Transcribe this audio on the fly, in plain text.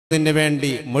വേണ്ടി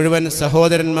മുഴുവൻ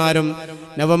സഹോദരന്മാരും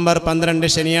നവംബർ 12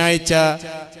 ശനിയാഴ്ച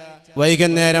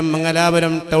വൈകുന്നേരം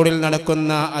മംഗലാപുരം ടൗണിൽ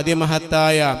നടക്കുന്ന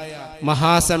അതിമഹത്തായ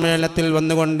മഹാസമ്മേളനത്തിൽ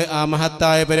വന്നുകൊണ്ട് ആ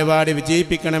മഹത്തായ പരിപാടി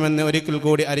വിജയിപ്പിക്കണമെന്ന് ഒരിക്കൽ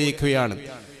കൂടി അറിയിക്കുകയാണ്.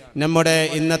 നമ്മുടെ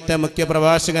ഇന്നത്തെ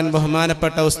മുഖ്യപ്രഭാഷകൻ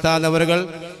ബഹുമാനപ്പെട്ട ഉസ്താദ് അവറുകൾ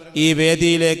ഈ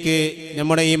വേദിയിലേക്ക്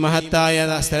നമ്മുടെ ഈ മഹത്തായ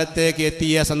സ്ഥലത്തേക്ക്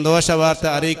എത്തിയ സന്തോഷ വാർത്ത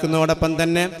അറിയിക്കുന്നതോടൊപ്പം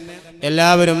തന്നെ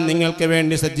എല്ലാവരും നിങ്ങൾക്ക്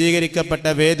വേണ്ടി സജ്ജീകരിക്കപ്പെട്ട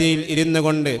വേദിയിൽ ഇരുന്നു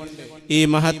കൊണ്ട് ഈ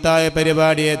മഹത്തായ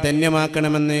പരിപാടിയെ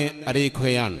ധന്യമാക്കണമെന്ന്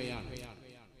അറിയിക്കുകയാണ്.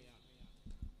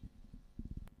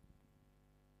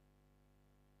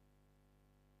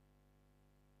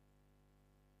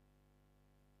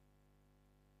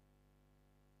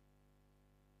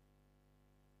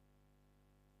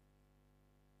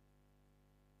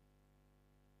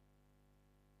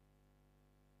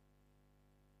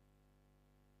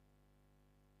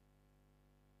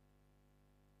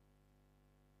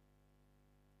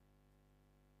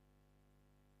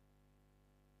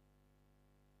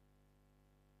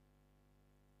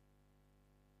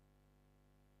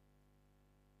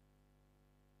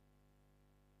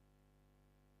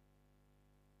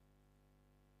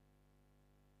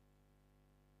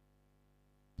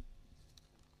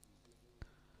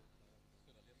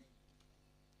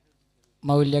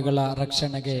 ಮೌಲ್ಯಗಳ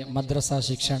ರಕ್ಷಣೆಗೆ ಮದ್ರಸಾ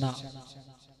ಶಿಕ್ಷಣ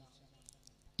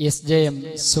SJM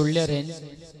ಸುಳ್ಯ ರೇಂಜ್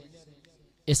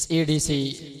SEDC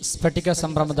ಸ್ಫಟಿಕ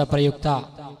ಸಂಭ್ರಮದ ಪ್ರಯುಕ್ತ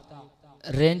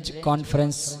ರೇಂಜ್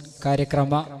ಕಾನ್ಫರೆನ್ಸ್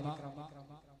ಕಾರ್ಯಕ್ರಮ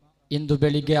ಇಂದು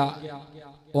ಬೆಳಿಗ್ಗೆ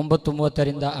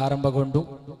 9:30ರಿಂದ ಆರಂಭಗೊಂಡು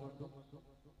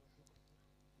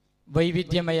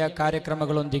ವೈವಿಧ್ಯಮಯ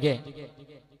ಕಾರ್ಯಕ್ರಮಗಳೊಂದಿಗೆ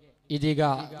ಇದೀಗ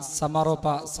ಸಮಾರೋಪ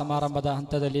ಸಮಾರಂಭದ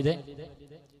ಹಂತದಲ್ಲಿದೆ.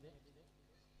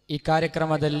 ಈ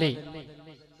ಕಾರ್ಯಕ್ರಮದಲ್ಲಿ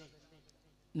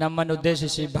ನಮ್ಮನ್ನು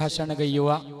ಉದ್ದೇಶಿಸಿ ಭಾಷಣಗೈಯುವ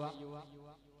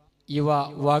ಯುವ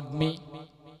ವಾಗ್ಮಿ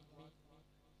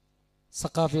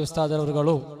ಸಕಾಫಿ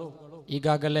ಉಸ್ತಾದರವರುಗಳು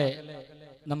ಈಗಾಗಲೇ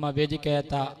ನಮ್ಮ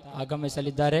ವೇದಿಕೆಯತ್ತ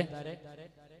ಆಗಮಿಸಲಿದ್ದಾರೆ.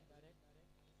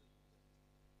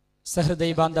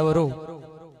 ಸಹೃದಯ ಬಾಂಧವರು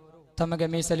ತಮಗೆ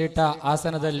ಮೀಸಲಿಟ್ಟ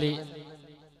ಆಸನದಲ್ಲಿ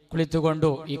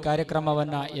ಕುಳಿತುಕೊಂಡು ಈ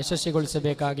ಕಾರ್ಯಕ್ರಮವನ್ನು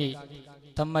ಯಶಸ್ವಿಗೊಳಿಸಬೇಕಾಗಿ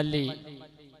ತಮ್ಮಲ್ಲಿ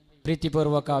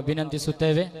ಪ್ರೀತಿಪೂರ್ವಕ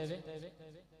ವಿನಂತಿಸುತ್ತೇವೆ.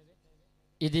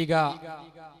 ಇದೀಗ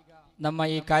ನಮ್ಮ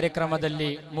ಈ ಕಾರ್ಯಕ್ರಮದಲ್ಲಿ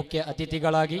ಮುಖ್ಯ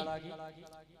ಅತಿಥಿಗಳಾಗಿ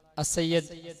ಅಸ್ಸಯ್ಯದ್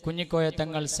ಕುಂಜಿಕೋಯ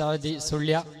ತಂಗಳ್ ಸಾದಿ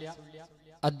ಸುಳ್ಯ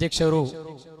ಅಧ್ಯಕ್ಷರು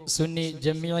ಸುನ್ನಿ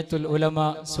ಜಮಿಯತುಲ್ ಉಲಮಾ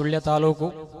ಸುಳ್ಯ ತಾಲೂಕು,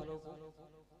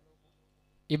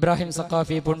 ಇಬ್ರಾಹಿಂ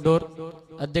ಸಕಾಫಿ ಪುಂಡೂರ್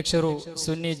ಅಧ್ಯಕ್ಷರು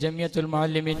ಸುನ್ನಿ ಜಮಿಯತುಲ್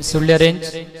ಮುಅಲ್ಲಿಮೀನ್ ಸುಳ್ಯ ರೇಂಜ್,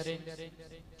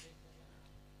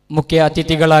 ಮುಖ್ಯ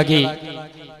ಅತಿಥಿಗಳಾಗಿ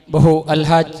ಬಹು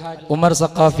ಅಲ್ಹಾಜ್ ಉಮರ್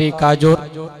ಸಕಾಫಿ ಕಾಜೂರ್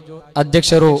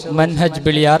ಅಧ್ಯಕ್ಷರು ಮನ್ಹಜ್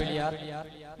ಬಿಳಿಯಾರ್,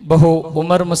 ಬಹು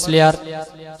ಉಮರ್ ಮುಸ್ಲಿಯಾರ್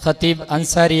ಖತೀಬ್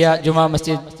ಅನ್ಸಾರಿಯಾ ಜುಮಾ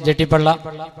ಮಸ್ಜಿದ್ ಜಟಿಪಳ್ಳ,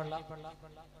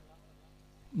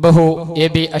 ಬಹು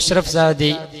AB ಅಶ್ರಫ್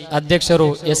ಸಾದಿ ಅಧ್ಯಕ್ಷರು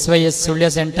SYS ಸುಳ್ಯ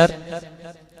ಸೆಂಟರ್,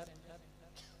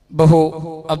 ಬಹು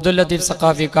ಅಬ್ದುಲ್ ಲತೀಫ್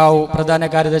ಸಕಾಫಿ ಕಾವು ಪ್ರಧಾನ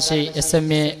ಕಾರ್ಯದರ್ಶಿ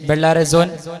SMA ಬೆಳ್ಳಾರೆ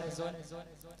ಝೋನ್,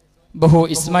 ಬಹು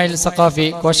ಇಸ್ಮಾಯಿಲ್ ಸಕಾಫಿ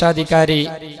ಕೋಶಾಧಿಕಾರಿ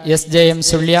SJM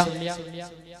ಸುಳ್ಯ,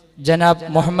 ಜನಾಬ್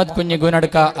ಮೊಹಮ್ಮದ್ ಕುಂಜಿ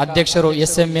ಗುನಡ್ಕ ಅಧ್ಯಕ್ಷರು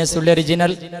SMA Sullia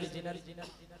regional,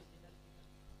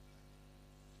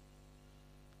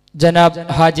 ಜನಾಬ್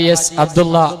Haji S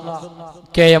Abdullah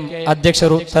KM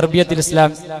ಅಧ್ಯಕ್ಷರು ತರ್ಬಿಯತ್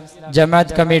ಇಸ್ಲಾಂ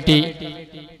ಜಮಾತ್ ಕಮಿಟಿ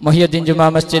ಮೊಹಿಯುದ್ದೀನ್ ಜುಮಾ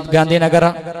ಮಸ್ಜಿದ್ ಗಾಂಧಿನಗರ,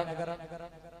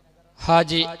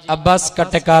 ಹಾಜಿ ಅಬ್ಬಾಸ್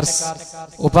ಕಟ್ಟೆಕಾರ್ಸ್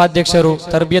ಉಪಾಧ್ಯಕ್ಷರು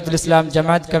ತರ್ಬಿಯತ್ ಇಸ್ಲಾಂ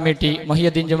ಜಮಾತ್ ಕಮಿಟಿ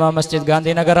ಮೊಹಿಯುದ್ದೀನ್ ಜುಮಾ ಮಸ್ಜಿದ್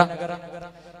ಗಾಂಧಿನಗರ,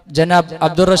 ಜನಾಬ್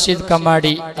ಅಬ್ದುಲ್ ರಶೀದ್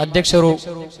ಕಮ್ಮಾಡಿ ಅಧ್ಯಕ್ಷರು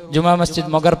ಜುಮಾ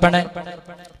ಮಸ್ಜಿದ್ ಮೊಗರ್ಪಣೆ,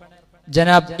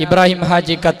 ಜನಾಬ್ ಇಬ್ರಾಹಿಂ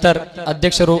ಹಾಜಿ ಕತ್ತರ್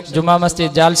ಅಧ್ಯಕ್ಷರು ಜುಮಾ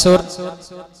ಮಸ್ಜಿದ್ ಜಾಲ್ಸೂರ್,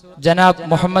 ಜನಾಬ್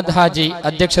ಮೊಹಮ್ಮದ್ ಹಾಜಿ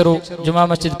ಅಧ್ಯಕ್ಷರು ಜುಮಾ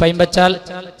ಮಸ್ಜಿದ್ ಪೈಂಬಚ್ಚಾಲ್,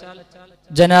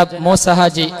 ಜನಾಬ್ ಮೋಸಾ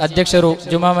ಹಾಜಿ ಅಧ್ಯಕ್ಷರು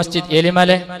ಜುಮಾ ಮಸ್ಜಿದ್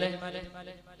ಏಲಿಮಲೆ,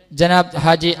 ಜನಾಬ್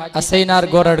ಹಾಜಿ ಅಸೈನಾರ್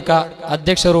ಗೋರಡ್ಕ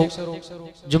ಅಧ್ಯಕ್ಷರು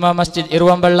ಜುಮಾ ಮಸ್ಜಿದ್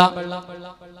ಇರುವಂಬಳ್ಳ,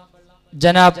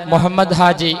 ಜನಾಬ್ ಮೊಹಮ್ಮದ್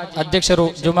ಹಾಜಿ ಅಧ್ಯಕ್ಷರು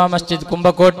ಜುಮಾ ಮಸ್ಜಿದ್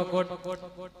ಕುಂಭಕೋಟ್,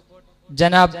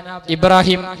 ಜನಾಬ್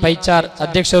ಇಬ್ರಾಹಿಂ ಪೈಚಾರ್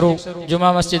ಅಧ್ಯಕ್ಷರು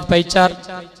ಜುಮಾ ಮಸ್ಜಿದ್ ಪೈಚಾರ್,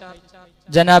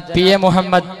 ಜನಾಬ್ PA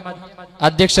ಮೊಹಮ್ಮದ್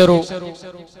ಅಧ್ಯಕ್ಷರು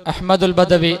ಅಹ್ಮದುಲ್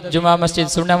ಬದವಿ ಜುಮಾ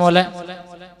ಮಸ್ಜಿದ್ ಸುಣ್ಣಮೂಲೆ,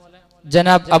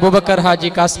 ಜನಾಬ್ ಅಬೂಬಕರ್ ಹಾಜಿ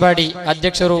ಕಾಸ್ಬಾಡಿ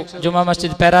ಅಧ್ಯಕ್ಷರು ಜುಮಾ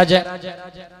ಮಸ್ಜಿದ್ ಪೆರಾಜೆ,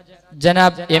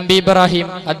 ಜನಾಬ್ MB ಇಬ್ರಾಹಿಂ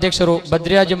ಅಧ್ಯಕ್ಷರು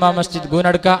ಬದ್ರಿಯಾ ಜುಮಾ ಮಸ್ಜಿದ್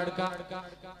ಗೂನಡ್ಕ,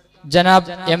 ಜನಾಬ್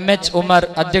MH ಉಮರ್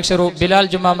ಅಧ್ಯಕ್ಷರು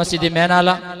ಬಿಲಾಲ್ ಜುಮಾ ಮಸೀದಿ ಮೇನಾಲ,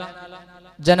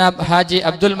 ಜನಾಬ್ ಹಾಜಿ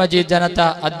ಅಬ್ದುಲ್ ಮಜೀದ್ ಜನತಾ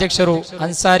ಅಧ್ಯಕ್ಷರು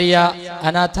ಅನ್ಸಾರಿಯಾ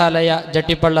ಅನಾಥಾಲಯ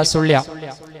ಜಟಿಪಳ್ಳ ಸುಳ್ಯ,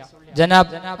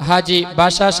 ಜನಾಬ್ ಹಾಜಿ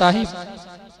ಬಾಷಾ ಸಾಹಿಬ್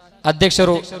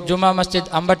ಅಧ್ಯಕ್ಷರು ಜುಮಾ ಮಸ್ಜಿದ್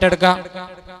ಅಂಬಟಡ್ಕ,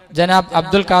 ಜನಾಬ್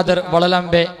ಅಬ್ದುಲ್ ಖಾದರ್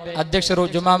ಬೊಳಲಂಬೆ ಅಧ್ಯಕ್ಷರು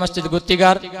ಜುಮಾ ಮಸ್ಜಿದ್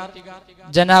ಗುತ್ತಿಗಾರ್,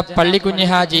 ಜನಾಬ್ ಪಳ್ಳಿಕುഞ്ഞി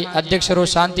ಹಾಜಿ ಅಧ್ಯಕ್ಷರು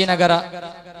ಶಾಂತಿನಗರ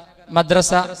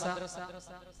ಮದ್ರಸಾ,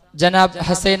 ಜನಾಬ್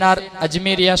ಹಸೈನಾರ್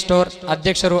ಅಜ್ಮೀರಿಯಾ ಸ್ಟೋರ್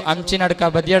ಅಧ್ಯಕ್ಷರು ಅಂಚಿನಡ್ಕ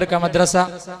ಬದಿಯಡ್ಕ ಮದ್ರಸಾ,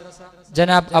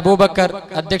 ಜನಾಬ್ ಅಬೂಬಕರ್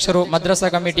ಅಧ್ಯಕ್ಷರು ಮದ್ರಸಾ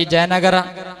ಕಮಿಟಿ ಜಯನಗರ,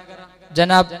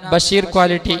 ಜನಾಬ್ ಬಶೀರ್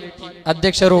ಕ್ವಾಲಿಟಿ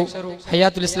ಅಧ್ಯಕ್ಷರು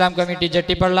ಹಯಾತುಲ್ ಇಸ್ಲಾಂ ಕಮಿಟಿ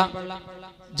ಜಟ್ಟಿಪಳ್ಳ,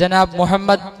 ಜನಾಬ್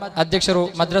ಮುಹಮ್ಮದ್ ಅಧ್ಯಕ್ಷರು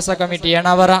ಮದ್ರಸಾ ಕಮಿಟಿ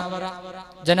ಏಣಾವರ,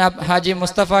 ಜನಾಬ್ ಹಾಜಿ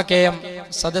ಮುಸ್ತಫಾ ಕೆಎಂ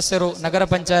ಸದಸ್ಯರು ನಗರ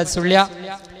ಪಂಚಾಯತ್ ಸುಳ್ಯ,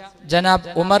 ಜನಾಬ್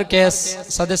ಉಮರ್ ಕೆಎಸ್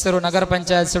ಸದಸ್ಯರು ನಗರ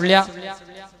ಪಂಚಾಯತ್ ಸುಳ್ಯ,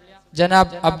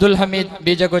 ಜನಾಬ್ ಅಬ್ದುಲ್ ಹಮೀದ್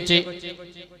ಬೀಜಗೊಚ್ಚಿ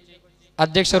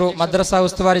ಅಧ್ಯಕ್ಷರು ಮದ್ರಸಾ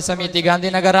ಉಸ್ತುವಾರಿ ಸಮಿತಿ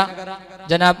ಗಾಂಧಿನಗರ,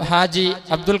 ಜನಾಬ್ ಹಾಜಿ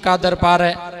ಅಬ್ದುಲ್ ಖಾದರ್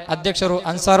ಪಾರೆ ಅಧ್ಯಕ್ಷರು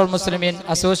ಅನ್ಸಾರುಲ್ ಮುಸ್ಲಿಮೀನ್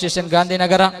ಅಸೋಸಿಯೇಷನ್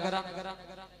ಗಾಂಧಿನಗರ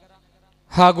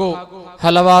ಹಾಗೂ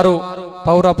ಹಲವಾರು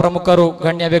ಪೌರ ಪ್ರಮುಖರು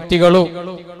ಗಣ್ಯ ವ್ಯಕ್ತಿಗಳು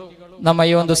ನಮ್ಮ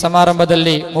ಈ ಒಂದು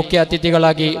ಸಮಾರಂಭದಲ್ಲಿ ಮುಖ್ಯ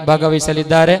ಅತಿಥಿಗಳಾಗಿ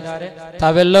ಭಾಗವಹಿಸಲಿದ್ದಾರೆ.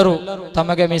 ತಾವೆಲ್ಲರೂ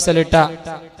ತಮಗೆ ಮೀಸಲಿಟ್ಟ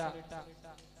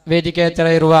ವೇದಿಕೆಯ ತರ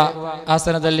ಇರುವ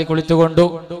ಆಸನದಲ್ಲಿ ಕುಳಿತುಕೊಂಡು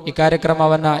ಈ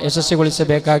ಕಾರ್ಯಕ್ರಮವನ್ನು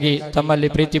ಯಶಸ್ವಿಗೊಳಿಸಬೇಕಾಗಿ ತಮ್ಮಲ್ಲಿ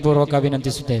ಪ್ರೀತಿಪೂರ್ವಕ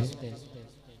ವಿನಂತಿಸುತ್ತೇವೆ.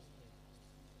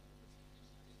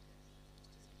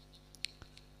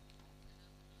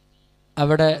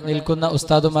 അവിടെ നിൽക്കുന്ന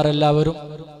ഉസ്താദുമാരെല്ലാവരും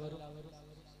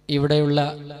ഇവിടെയുള്ള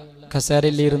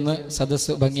കസേരയിലിരുന്ന്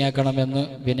സദസ്സ് ഭംഗിയാക്കണമെന്ന്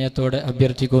വിനയത്തോടെ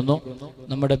അഭ്യർത്ഥിക്കുന്നു.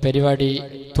 നമ്മുടെ പരിപാടി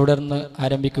തുടർന്ന്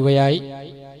ആരംഭിക്കുകയായി.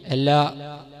 എല്ലാ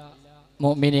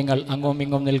മുഅ്മിനീങ്ങൾ അങ്ങും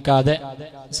ഇങ്ങും നിൽക്കാതെ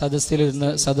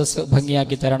സദസ്സിലിരുന്ന് സദസ്സ്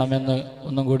ഭംഗിയാക്കി തരണമെന്ന്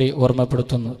ഒന്നും കൂടി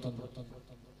ഓർമ്മപ്പെടുത്തുന്നു.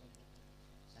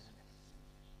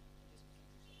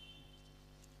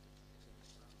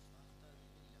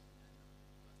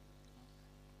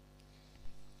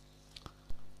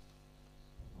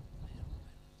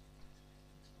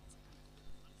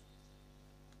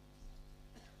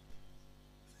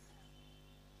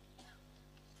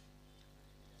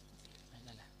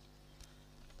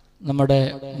 നമ്മുടെ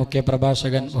മുഖ്യ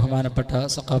പ്രഭാഷകൻ ബഹുമാനപ്പെട്ട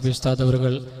സഖാഫി ഉസ്താദ്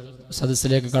അവറുകൾ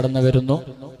സദസ്സിലേക്ക് കടന്നു വരുന്നു.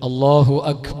 അല്ലാഹു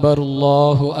അക്ബർ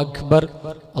അല്ലാഹു അക്ബർ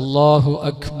അല്ലാഹു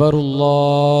അക്ബർ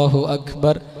അല്ലാഹു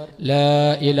അക്ബർ ലാ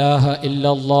ഇലാഹ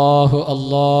ഇല്ലല്ലാഹു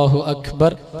അല്ലാഹു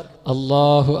അക്ബർ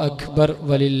അല്ലാഹു അക്ബർ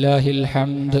വലില്ലാഹിൽ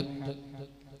ഹംദ്.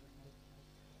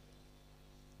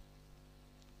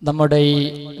 നമ്മുടെ ഈ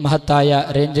മഹത്തായ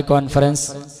റേഞ്ച് കോൺഫറൻസ്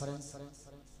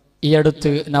ഈ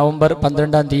അടുത്ത് നവംബർ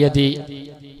 12-ാം തീയതി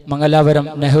മംഗലാപുരം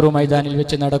നെഹ്റു മൈതാനിൽ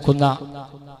വെച്ച് നടക്കുന്ന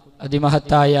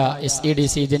അതിമഹത്തായ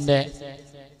SEDC ഇതിന്റെ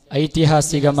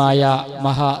ഐതിഹാസികമായ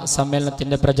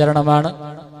മഹാസമ്മേളനത്തിന്റെ പ്രചരണമാണ്.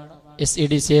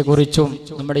 SEDCയെ കുറിച്ചും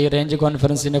നമ്മുടെ ഈ റേഞ്ച്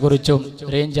കോൺഫറൻസിനെ കുറിച്ചും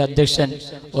റേഞ്ച് അധ്യക്ഷൻ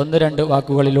 1-2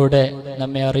 വാക്കുകളിലൂടെ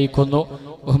നമ്മെ അറിയിക്കുന്നു.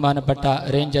 ബഹുമാനപ്പെട്ട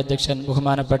റേഞ്ച് അധ്യക്ഷൻ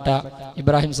ബഹുമാനപ്പെട്ട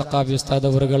ഇബ്രാഹിം സഖാഫി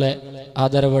ഉസ്താദ് അവറുകളെ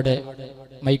ആദരവോടെ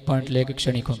മൈക്ക് പോയിന്റിലേക്ക്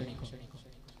ക്ഷണിക്കുന്നു.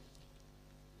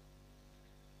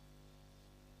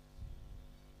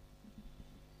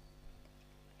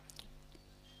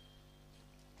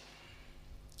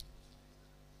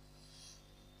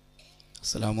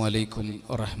 അസ്സലാമു അലൈക്കും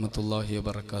വറഹ്മത്തുള്ളാഹി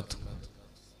വബറകാതുഹു.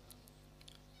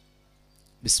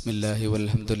 ബിസ്മില്ലാഹി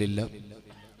വൽഹംദുലില്ലാഹ്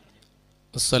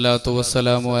വസ്സലാത്തു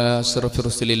വസ്സലാമു അലാ അശ്റഫി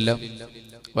റസൂലില്ലാഹ്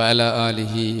വഅലാ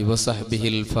ആലിഹി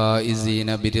വസഹ്ബിഹിൽ ഫായിസീന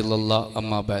ബിറില്ലല്ലാഹ്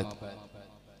അമ്മാ ബഅദ്.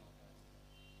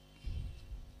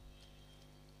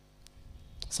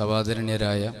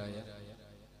 സഹോദരന്യരായ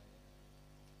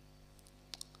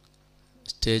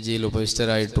സ്റ്റേജിൽ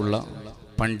ഉപവിഷ്ടരായിട്ടുള്ള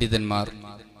പണ്ഡിതന്മാർ,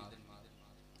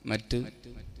 മറ്റ്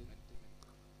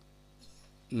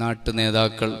നാട്ടു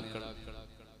നേതാക്കൾ,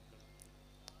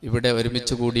 ഇവിടെ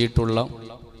ഒരുമിച്ച് കൂടിയിട്ടുള്ള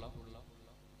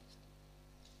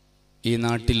ഈ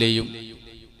നാട്ടിലെയും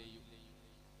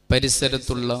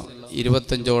പരിസരത്തുള്ള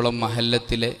 25ഓളം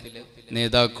മഹല്ലത്തിലെ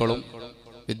നേതാക്കളും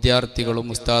വിദ്യാർത്ഥികളും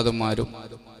ഉസ്താദുമാരും,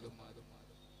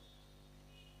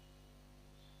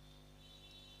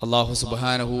 അല്ലാഹു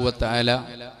സുബ്ഹാനഹു വ തആല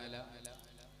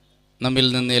നമ്മിൽ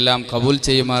നിന്ന് എല്ലാം കബൂൽ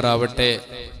ചെയ്യുമാറാവട്ടെ.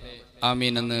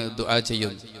 ആമീൻ എന്ന് ദുആ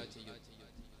ചെയ്യുന്നു.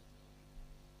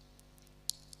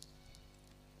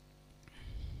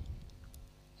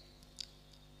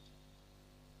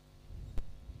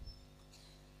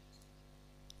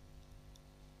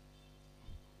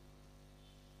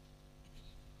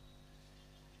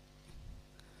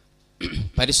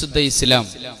 പരിശുദ്ധ ഇസ്ലാം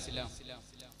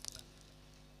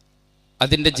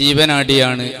അതിൻ്റെ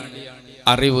ജീവനാഡിയാണ്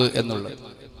അറിവ് എന്നുള്ളത്.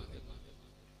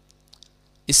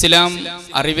 ഇസ്ലാം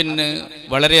അറിവിന്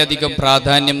വളരെയധികം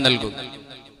പ്രാധാന്യം നൽകും.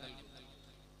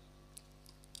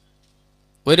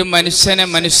 ഒരു മനുഷ്യനെ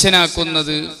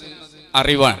മനുഷ്യനാക്കുന്നത്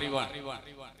അറിവാണ്.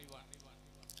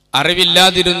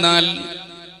 അറിവില്ലാതിരുന്നാൽ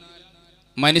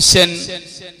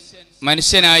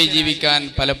മനുഷ്യനായി ജീവിക്കാൻ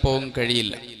പലപ്പോഴും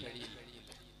കഴിയില്ല.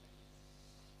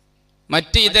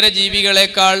 മറ്റ് ഇതര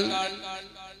ജീവികളെക്കാൾ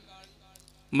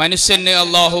മനുഷ്യന്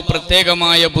അല്ലാഹു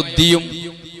പ്രത്യേകമായ ബുദ്ധിയും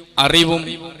അറിവും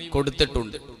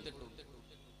കൊടുത്തിട്ടുണ്ട്.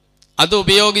 അത്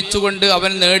ഉപയോഗിച്ചുകൊണ്ട്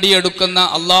അവൻ നേടിയെടുക്കുന്ന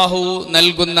അള്ളാഹു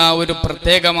നൽകുന്ന ഒരു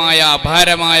പ്രത്യേകമായ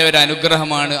അപാരമായ ഒരു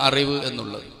അനുഗ്രഹമാണ് അറിവ്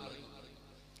എന്നുള്ളത്.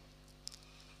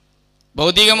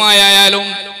 ഭൗതികമായാലും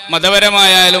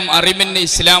മതപരമായാലും അറിവിന്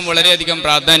ഇസ്ലാം വളരെയധികം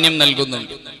പ്രാധാന്യം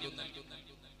നൽകുന്നുണ്ട്.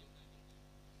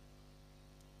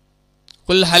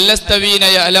 ഖുൽ ഹൽ യസ്തവീന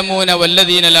യഅലമൂന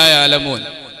വല്ലദീന ലാ യഅലമൂൻ.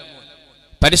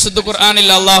 പരിശുദ്ധ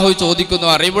ഖുർആനിൽ അള്ളാഹു ചോദിക്കുന്നു,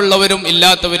 അറിവുള്ളവരും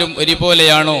ഇല്ലാത്തവരും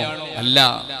ഒരുപോലെയാണോ? അല്ല,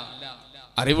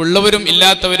 അറിവുള്ളവരും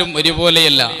ഇല്ലാത്തവരും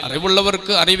ഒരുപോലെയല്ല.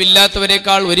 അറിവുള്ളവർക്ക്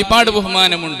അറിവില്ലാത്തവരെക്കാൾ ഒരുപാട്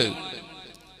ബഹുമാനമുണ്ട്.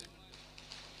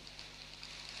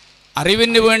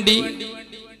 അറിവിന് വേണ്ടി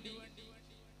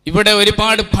ഇവിടെ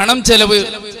ഒരുപാട് പണം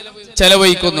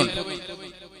ചെലവഴിക്കുന്നുണ്ട്.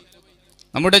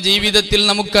 നമ്മുടെ ജീവിതത്തിൽ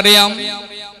നമുക്കറിയാം,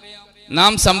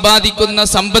 നാം സമ്പാദിക്കുന്ന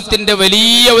സമ്പത്തിന്റെ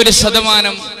വലിയ ഒരു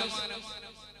ശതമാനം,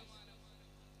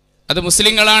 അത്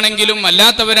മുസ്ലിങ്ങളാണെങ്കിലും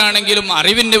അല്ലാത്തവരാണെങ്കിലും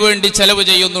അറിവിന് വേണ്ടി ചെലവ്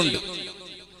ചെയ്യുന്നുണ്ട്.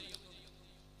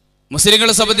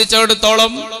 മുസ്ലിങ്ങളെ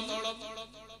സംബന്ധിച്ചിടത്തോളം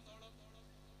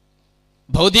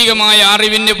ഭൗതികമായ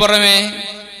അറിവിന് പുറമെ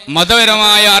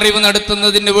മതപരമായ അറിവ്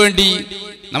നടത്തുന്നതിന് വേണ്ടി,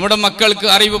 നമ്മുടെ മക്കൾക്ക്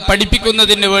അറിവ്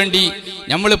പഠിപ്പിക്കുന്നതിന് വേണ്ടി,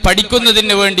 നമ്മൾ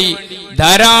പഠിക്കുന്നതിന് വേണ്ടി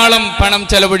ധാരാളം പണം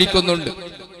ചെലവഴിക്കുന്നുണ്ട്,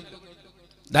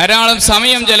 ധാരാളം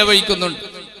സമയം ചെലവഴിക്കുന്നുണ്ട്.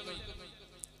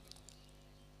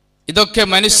 ഇതൊക്കെ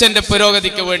മനുഷ്യന്റെ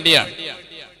പുരോഗതിക്ക് വേണ്ടിയാണ്.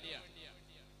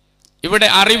 ഇവിടെ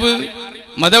അറിവ്,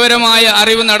 മതപരമായ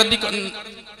അറിവ്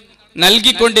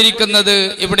നൽകിക്കൊണ്ടിരിക്കുന്നത്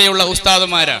ഇവിടെയുള്ള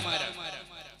ഉസ്താദുമാരാണ്.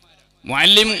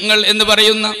 മുഅല്ലിമുകൾ എന്ന്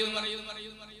പറയുന്ന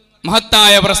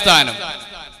മഹത്തായ പ്രസ്ഥാനം,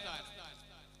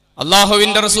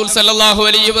 അല്ലാഹുവിന്റെ റസൂൽ സല്ലല്ലാഹു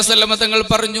അലൈഹി വസല്ലം തങ്ങൾ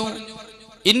പറഞ്ഞു,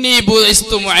 ഇന്നി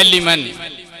ബുഇസ്തു മുഅല്ലിമൻ,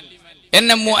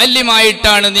 എന്നെ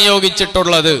മുഅല്ലിമായിട്ടാണ്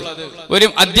നിയോഗിച്ചിട്ടുള്ളത്, ഒരു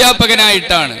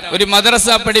അധ്യാപകനായിട്ടാണ്, ഒരു മദ്രസ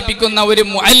പഠിപ്പിക്കുന്ന ഒരു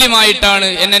മുഅല്ലിമായിട്ടാണ്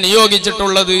എന്നെ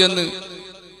നിയോഗിച്ചിട്ടുള്ളത് എന്ന്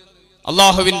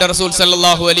അല്ലാഹുവിന്റെ റസൂൽ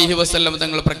സല്ലല്ലാഹു അലൈഹി വസല്ലം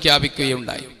തങ്ങൾ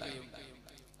പ്രഖ്യാപിക്കുകയുണ്ടായി.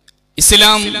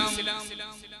 ഇസ്ലാം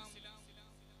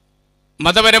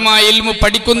മതപരമായ ഇൽമു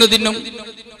പഠിക്കുന്നതിനും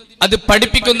അത്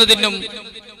പഠിപ്പിക്കുന്നതിനും,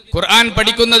 ഖുർആൻ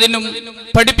പഠിക്കുന്നതിനും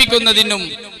പഠിപ്പിക്കുന്നതിനും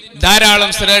ധാരാളം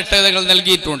ശ്രേഷ്ഠതകൾ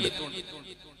നൽകിയിട്ടുണ്ട്.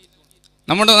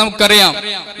 നമുക്കറിയാം,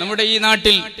 നമ്മുടെ ഈ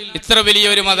നാട്ടിൽ ഇത്ര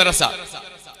വലിയൊരു മദ്രസ,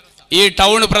 ഈ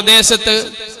ടൗൺ പ്രദേശത്ത്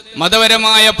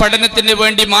മതപരമായ പഠനത്തിന്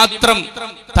വേണ്ടി മാത്രം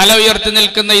തല ഉയർത്തി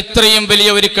നിൽക്കുന്ന ഇത്രയും വലിയ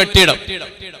ഒരു കെട്ടിടം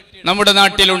നമ്മുടെ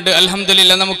നാട്ടിലുണ്ട്.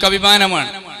 അൽഹംദുലില്ലാ, നമുക്ക്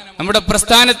അഭിമാനമാണ്, നമ്മുടെ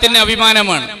പ്രസ്ഥാനത്തിന്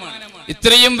അഭിമാനമാണ്.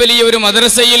 ഇത്രയും വലിയ ഒരു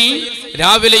മദ്രസയിൽ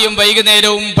രാവിലെയും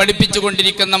വൈകുന്നേരവും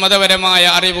പഠിപ്പിച്ചുകൊണ്ടിരിക്കുന്ന മതപരമായ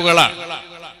അറിവുകളാണ്.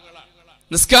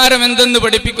 നിസ്കാരം എന്തെന്ന്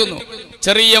പഠിപ്പിക്കുന്നു.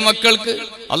 ചെറിയ മക്കൾക്ക്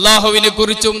അള്ളാഹുവിനെ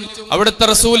കുറിച്ചും അവിടുത്തെ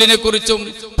റസൂലിനെ കുറിച്ചും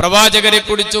പ്രവാചകരെ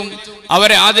കുറിച്ചും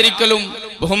അവരെ ആദരിക്കലും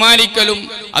ബഹുമാനിക്കലും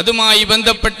അതുമായി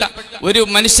ബന്ധപ്പെട്ട ഒരു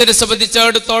മനുഷ്യരെ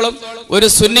സംബന്ധിച്ചിടത്തോളം, ഒരു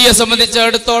സുന്നിയെ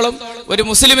സംബന്ധിച്ചിടത്തോളം, ഒരു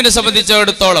മുസ്ലിമിനെ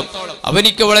സംബന്ധിച്ചിടത്തോളം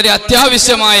അവനിക്ക് വളരെ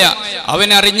അത്യാവശ്യമായ, അവൻ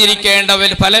അറിഞ്ഞിരിക്കേണ്ട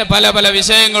പല പല പല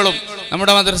വിഷയങ്ങളും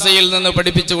നമ്മുടെ മദ്രസയിൽ നിന്ന്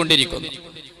പഠിപ്പിച്ചുകൊണ്ടിരിക്കുന്നു.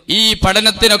 ഈ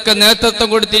പഠനത്തിനൊക്കെ നേതൃത്വം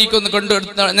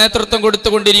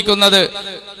കൊടുത്തുകൊണ്ടിരിക്കുന്നത്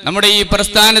നമ്മുടെ ഈ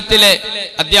പ്രസ്ഥാനത്തിലെ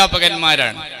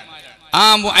അധ്യാപകന്മാരാണ്. ആ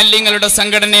മുഅല്ലിങ്ങളുടെ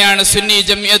സംഘടനയാണ് സുന്നി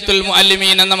ജംഇയ്യത്തുൽ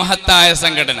മുഅല്ലിമീൻ എന്ന മഹത്തായ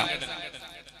സംഘടന.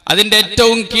 അതിന്റെ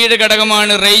ഏറ്റവും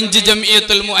കീഴ്ഘടകമാണ് റേഞ്ച്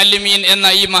ജംഇയ്യത്തുൽ മുഅല്ലിമീൻ എന്ന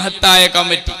ഈ മഹത്തായ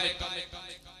കമ്മിറ്റി.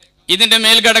 ഇതിന്റെ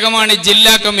മേൽഘടകമാണ്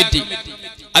ജില്ലാ കമ്മിറ്റി,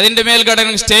 അതിന്റെ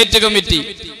മേൽഘടകം സ്റ്റേറ്റ് കമ്മിറ്റി,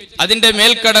 അതിന്റെ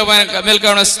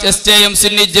മേൽഘടകം SJM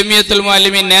Sunni Jamiyyathul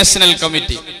Muallimeen national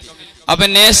committee. അപ്പൊ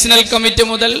നാഷണൽ കമ്മിറ്റി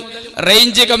മുതൽ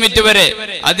റേഞ്ച് കമ്മിറ്റി വരെ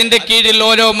അതിന്റെ കീഴിൽ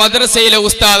ഓരോ മദ്രസയിലെ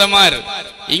ഉസ്താദമാർ,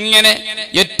 ഇങ്ങനെ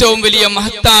ഏറ്റവും വലിയ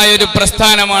മഹത്തായ ഒരു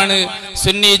പ്രസ്ഥാനമാണ്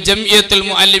സുന്നി ജംഇയ്യത്തുൽ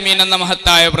മുഅല്ലിമീൻ എന്ന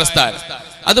മഹത്തായ പ്രസ്ഥാനം.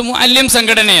 അത് മുഅല്ലിം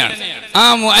സംഘടനയാണ്. ആ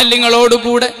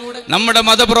മുഅല്ലിങ്ങളോടുകൂടെ നമ്മുടെ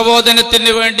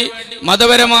മതപ്രബോധനത്തിന് വേണ്ടി,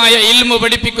 മതപരമായ ഇൽമു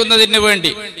പഠിപ്പിക്കുന്നതിന്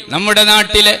വേണ്ടി നമ്മുടെ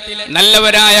നാട്ടിലെ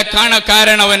നല്ലവരായ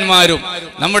കാരണവന്മാരും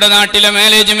നമ്മുടെ നാട്ടിലെ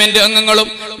മാനേജ്മെന്റ് അംഗങ്ങളും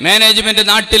മാനേജ്മെന്റ്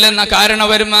നാട്ടിലെ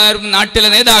കാരണവന്മാരും നാട്ടിലെ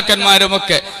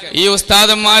നേതാക്കന്മാരുമൊക്കെ ഈ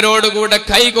ഉസ്താദന്മാരോടുകൂടെ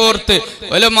കൈകോർത്ത്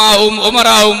ഉലമാവും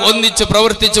ഉമറാവും ഒന്നിച്ച്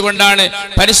പ്രവർത്തിച്ചുകൊണ്ടാണ്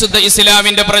പരിശുദ്ധ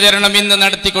ഇസ്ലാമിന്റെ പ്രചരണം ഇന്ന്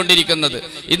നടത്തിക്കൊണ്ടിരിക്കുന്നത്.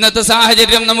 ഇന്നത്തെ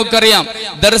സാഹചര്യം നമുക്കറിയാം.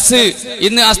 ദർസ്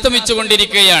ഇന്ന്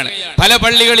അസ്തമിച്ചുകൊണ്ടിരിക്കുകയാണ്. പല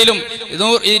പള്ളികളിലും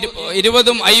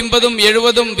 20, 50,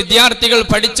 70 വിദ്യാർത്ഥികൾ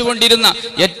പഠിച്ചുകൊണ്ടിരുന്ന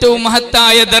ഏറ്റവും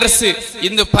മഹത്തായ ദർസ്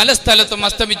ഇന്ന് പല സ്ഥലത്തും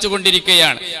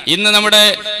അസ്തമിച്ചുകൊണ്ടിരിക്കുകയാണ്. ഇന്ന് നമ്മുടെ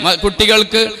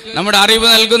കുട്ടികൾക്ക് നമ്മുടെ അറിവ്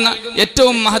നൽകുന്ന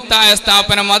ഏറ്റവും മഹത്തായ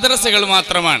സ്ഥാപനം മദ്രസകൾ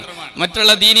മാത്രമാണ്.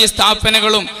 മറ്റുള്ള ദീനീ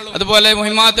സ്ഥാപനങ്ങളും അതുപോലെ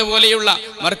മുഹിമാത്ത് പോലെയുള്ള,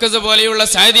 മർക്കസ് പോലെയുള്ള,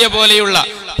 സഅദിയ പോലെയുള്ള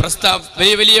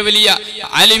വലിയ വലിയ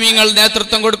ആലിമീങ്ങൾ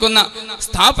നേതൃത്വം കൊടുക്കുന്ന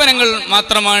സ്ഥാപനങ്ങൾ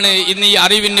മാത്രമാണ് ഇന്ന് ഈ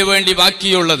അറിവിന് വേണ്ടി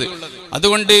ബാക്കിയുള്ളത്.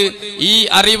 അതുകൊണ്ട് ഈ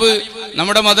അറിവ്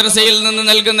നമ്മുടെ മദ്രസയിൽ നിന്ന്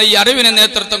നൽകുന്ന ഈ അറിവിന്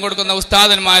നേതൃത്വം കൊടുക്കുന്ന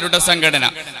ഉസ്താദന്മാരുടെ സംഘടന.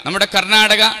 നമ്മുടെ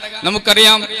കർണാടക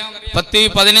നമുക്കറിയാം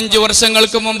 10-15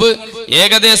 വർഷങ്ങൾക്ക് മുമ്പ്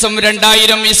ഏകദേശം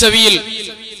 2000 ഇസവിയിൽ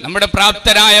നമ്മുടെ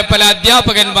പ്രാപ്തരായ പല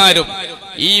അധ്യാപകന്മാരും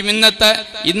ഈ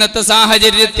ഇന്നത്തെ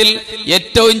സാഹചര്യത്തിൽ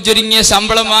ഏറ്റവും ചുരുങ്ങിയ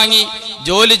ശമ്പളം വാങ്ങി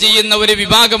ജോലി ചെയ്യുന്ന ഒരു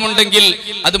വിഭാഗമുണ്ടെങ്കിൽ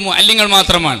അത് മുഅല്ലിങ്ങൾ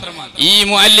മാത്രമാണ്. ഈ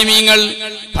മുഅല്ലിമീങ്ങൾ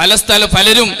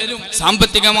പലരും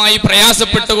സാമ്പത്തികമായി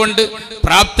പ്രയാസപ്പെട്ടുകൊണ്ട്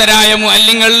പ്രാപ്തരായ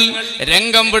മുഅല്ലിങ്ങൾ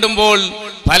രംഗം വിടുമ്പോൾ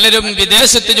പലരും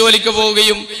വിദേശത്ത് ജോലിക്ക്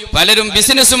പോവുകയും പലരും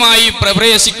ബിസിനസ്സുമായി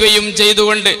പ്രവേശിക്കുകയും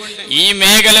ചെയ്തുകൊണ്ട് ഈ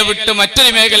മേഖല വിട്ട്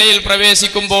മറ്റൊരു മേഖലയിൽ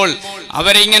പ്രവേശിക്കുമ്പോൾ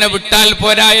അവരെ ഇങ്ങനെ വിട്ടാൽ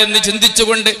പോരാ എന്ന്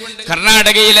ചിന്തിച്ചുകൊണ്ട്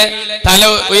കർണാടകയിലെ തല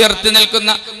ഉയർത്തി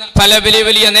നിൽക്കുന്ന പല വലിയ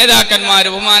വലിയ നേതാക്കന്മാർ,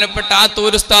 ബഹുമാനപ്പെട്ട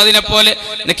ആത്തൂർ ഉസ്താദിനെ പോലെ,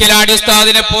 നിഖിലാടി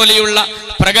ഉസ്താദിനെ പോലെയുള്ള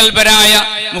പ്രഗത്ഭരായ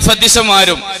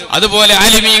മുഫദ്ദിസമാരും അതുപോലെ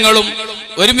ആലിമീങ്ങളും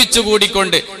ഒരുമിച്ച്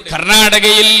കൂടിക്കൊണ്ട്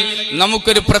കർണാടകയിൽ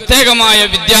നമുക്കൊരു പ്രത്യേകമായ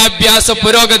വിദ്യാഭ്യാസ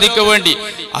പുരോഗതിക്ക് വേണ്ടി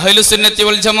അഹ്ലുസുന്നത്തി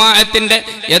വൽ ജമാഅത്തിന്റെ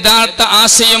യഥാർത്ഥ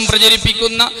ആശയം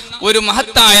പ്രചരിപ്പിക്കുന്ന ഒരു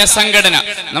മഹത്തായ സംഘടന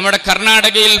നമ്മുടെ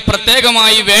കർണാടകയിൽ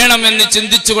പ്രത്യേകമായി വേണമെന്ന്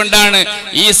ചിന്തിച്ചുകൊണ്ടാണ്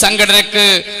ഈ സംഘടനക്ക്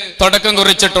തുടക്കം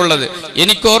കുറിച്ചിട്ടുള്ളത്.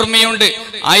 എനിക്ക് ഓർമ്മയുണ്ട്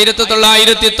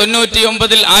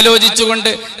 1999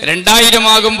 ആലോചിച്ചുകൊണ്ട് 2000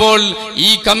 ആകുമ്പോൾ ഈ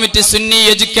committee Sunni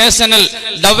educational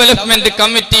development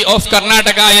committee of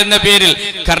Karnataka എന്ന പേരിൽ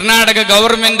കർണാടക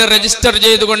ഗവൺമെന്റ് രജിസ്റ്റർ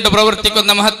ചെയ്തുകൊണ്ട്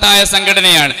പ്രവർത്തിക്കുന്ന മഹത്തായ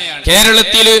സംഘടനയാണ്.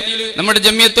 കേരളത്തിൽ നമ്മുടെ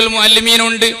ജമിയത്തുൽ മുഅല്ലിമീൻ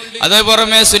ഉണ്ട്,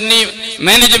 അതേപോലെ സുന്നി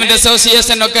മാനേജ്മെന്റ്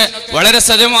അസോസിയേഷൻ ഒക്കെ വളരെ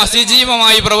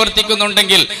സജീവമായി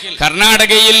പ്രവർത്തിക്കുന്നുണ്ടെങ്കിൽ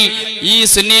കർണാടകയിൽ ഈ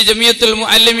സുന്നി ജമിയത്തുൽ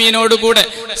മുഅല്ലിമീനോടുകൂടെ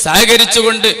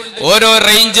സഹകരിച്ചുകൊണ്ട് ഓരോ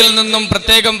റേഞ്ചിൽ നിന്നും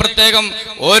പ്രത്യേകം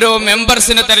ഓരോ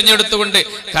മെമ്പേഴ്സിനെ തെരഞ്ഞെടുത്തുകൊണ്ട്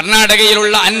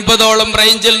കർണാടകയിലുള്ള 50ഓളം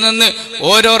റേഞ്ചിൽ നിന്ന്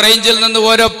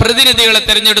ഓരോ പ്രതിനിധികളെ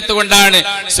തെരഞ്ഞെടുത്തുകൊണ്ടാണ്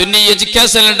Sunni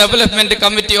educational development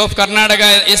committee of Karnataka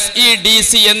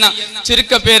SEDC എന്ന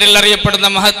ചുരുക്കപ്പേരിൽ അറിയപ്പെടുന്ന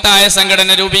മഹത്തായ സംഘടന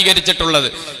രൂപീകരിച്ചിട്ടുള്ളത്.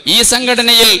 ഈ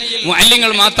സംഘടനയിൽ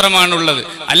മുഅല്ലിങ്ങൾ മാത്രമാണുള്ളത്,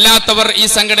 അല്ലാത്തവർ ഈ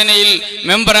സംഘടനയിൽ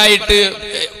മെമ്പറായിട്ട്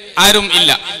ആരും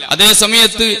ഇല്ല. അതേ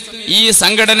സമയത്ത് ഈ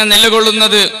സംഘടന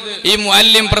നിലകൊള്ളുന്നത് ഈ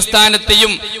മുഅല്ലിം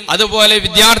പ്രസ്ഥാനത്തെയും അതുപോലെ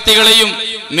വിദ്യാർത്ഥികളെയും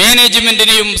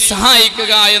മാനേജ്മെന്റിനെയും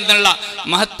സഹായിക്കുക എന്നുള്ള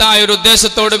മഹത്തായ ഒരു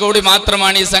ഉദ്ദേശത്തോടു കൂടി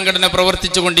മാത്രമാണ് ഈ സംഘടന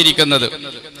പ്രവർത്തിച്ചു കൊണ്ടിരിക്കുന്നത്.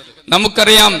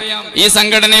 നമുക്കറിയാം ഈ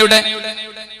സംഘടനയുടെ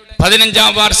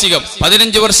 15ാം വാർഷികം.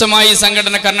 15 വർഷമായി ഈ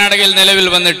സംഘടന കർണാടകയിൽ നിലവിൽ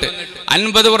വന്നിട്ട്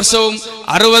 50 വർഷവും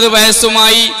 60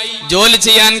 വയസ്സുമായി ജോലി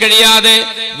ചെയ്യാൻ കഴിയാതെ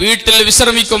വീട്ടിൽ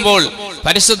വിശ്രമിക്കുമ്പോൾ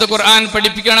പരിശുദ്ധ ഖുർആൻ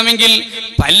പഠിപ്പിക്കണമെങ്കിൽ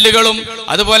പല്ലുകളും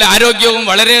അതുപോലെ ആരോഗ്യവും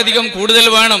വളരെയധികം കൂടുതൽ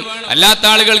വേണം. അല്ലാത്ത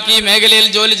ആളുകൾക്ക് ഈ മേഖലയിൽ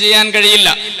ജോലി ചെയ്യാൻ കഴിയില്ല.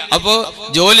 അപ്പോൾ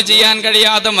ജോലി ചെയ്യാൻ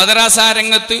കഴിയാതെ മദ്രസ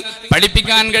രംഗത്ത്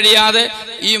പഠിപ്പിക്കാൻ കഴിയാതെ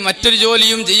ഈ മറ്റൊരു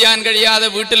ജോലിയും ചെയ്യാൻ കഴിയാതെ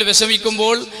വീട്ടിൽ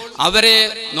വിഷമിക്കുമ്പോൾ അവരെ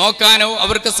നോക്കാനോ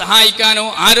അവർക്ക് സഹായിക്കാനോ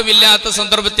ആരുമില്ലാത്ത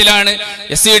സന്ദർഭത്തിലാണ്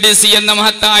SEDC എന്ന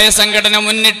മഹത്തായ സംഘടന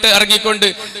മുന്നിട്ട് ഇറങ്ങിക്കൊണ്ട്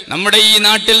നമ്മുടെ ഈ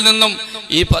നാട്ടിൽ നിന്നും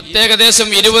ഈ ഏകദേശം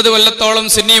 20 കൊല്ലത്തോളം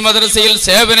സുന്നി മദ്രസയിൽ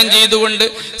സേവനം ചെയ്തുകൊണ്ട്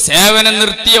സേവനം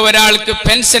നിർത്തിയ ഒരാൾക്ക്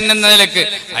പെൻഷൻ എന്ന നിലക്ക്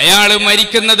അയാൾ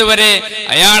മരിക്കുന്നത് വരെ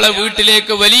അയാളെ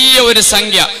വീട്ടിലേക്ക് വലിയ ഒരു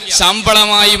സംഖ്യ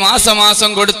ശമ്പളമായി മാസമാസം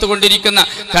കൊടുത്തുകൊണ്ടിരിക്കുന്ന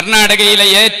കർണാടകയിലെ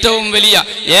ഏറ്റവും വലിയ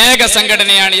ഏക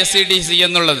സംഘടനയാണ് SEDC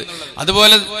എന്നുള്ളത്.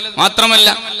 അതുപോലെ മാത്രമല്ല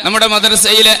നമ്മുടെ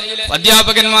മദ്രസയിലെ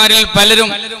അധ്യാപകന്മാരിൽ പലരും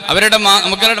അവരുടെ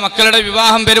മക്കളുടെ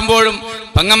വിവാഹം വരുമ്പോഴും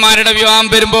പെങ്ങന്മാരുടെ വിവാഹം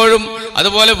വരുമ്പോഴും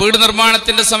അതുപോലെ വീട്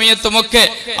നിർമ്മാണത്തിന്റെ സമയത്തുമൊക്കെ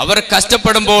അവർ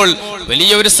കഷ്ടപ്പെടുമ്പോൾ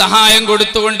വലിയൊരു സഹായം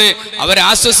കൊടുത്തുകൊണ്ട് അവരെ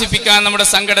ആശ്വസിപ്പിക്കാൻ നമ്മുടെ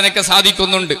സംഘടനയ്ക്ക്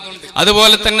സാധിക്കുന്നുണ്ട്.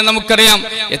 അതുപോലെ തന്നെ നമുക്കറിയാം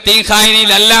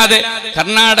യതീംഖാനയിൽ അല്ലാതെ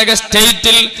കർണാടക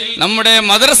സ്റ്റേറ്റിൽ നമ്മുടെ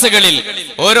മദ്രസകളിൽ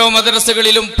ഓരോ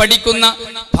മദ്രസകളിലും പഠിക്കുന്ന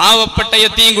പാവപ്പെട്ട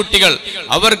യതീം കുട്ടികൾ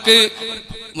അവർക്ക്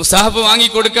മുസാഹഫ്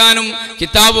വാങ്ങിക്കൊടുക്കാനും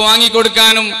കിതാബ്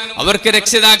വാങ്ങിക്കൊടുക്കാനും അവർക്ക്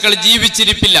രക്ഷിതാക്കൾ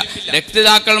ജീവിച്ചിരിപ്പില്ല.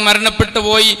 രക്ഷിതാക്കൾ മരണപ്പെട്ടു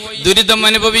പോയി ദുരിതം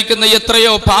അനുഭവിക്കുന്ന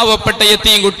എത്രയോ പാവപ്പെട്ട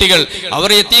യതീം കുട്ടികൾ അവർ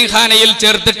യതീംഖാനയിൽ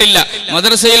ചേർത്തിട്ടില്ല,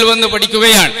 മദ്രസയിൽ വന്ന്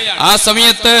പഠിക്കുകയാണ്. ആ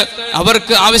സമയത്ത്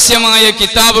അവർക്ക് ആവശ്യമായ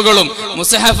കിതാബുകളും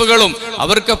മുസഹഫുകളും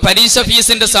അവർക്ക് പരീക്ഷ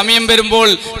ഫീസിന്റെ സമയം വരുമ്പോൾ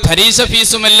പരീക്ഷ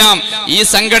ഫീസുമെല്ലാം ഈ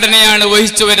സംഘടനയാണ്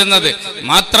വഹിച്ചു വരുന്നത്.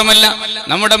 മാത്രമല്ല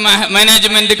നമ്മുടെ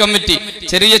മാനേജ്മെന്റ് കമ്മിറ്റി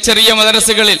ചെറിയ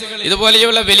മദ്രസകളിൽ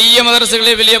ഇതുപോലെയുള്ള വലിയ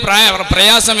മദ്രസകളിൽ വലിയ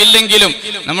പ്രയാസമില്ലെങ്കിലും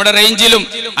നമ്മുടെ റേഞ്ചിലും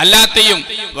അല്ലാത്തയും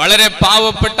വളരെ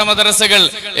പാവപ്പെട്ട മദ്രസകൾ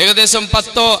ഏകദേശം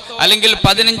 10 അല്ലെങ്കിൽ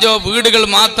 15 വീടുകൾ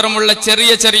മാത്രമുള്ള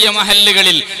ചെറിയ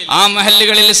മഹല്ലുകളിൽ ആ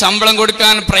മഹല്ലുകളിൽ ശമ്പളം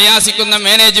കൊടുക്കാൻ പ്രയാസിക്കുന്ന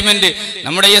മാനേജ്മെന്റ്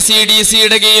നമ്മുടെ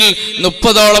SEDCയുടെ കീഴിൽ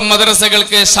 30ഓളം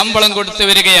മദ്രസകൾക്ക് ശമ്പളം കൊടുത്തു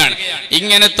വരികയാണ്.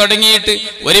 ഇങ്ങനെ തുടങ്ങിയിട്ട്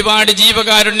ഒരുപാട്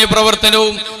ജീവകാരുണ്യ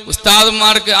പ്രവർത്തനവും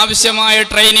ഉസ്താദുമാർക്ക് ആവശ്യമായ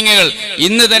ട്രെയിനിങ്ങുകൾ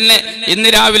ഇന്ന്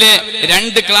രാവിലെ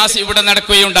 2 ക്ലാസ് ഇവിടെ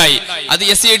നടക്കുകയുണ്ടായി. അത്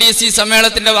SEDC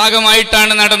സമ്മേളനത്തിന്റെ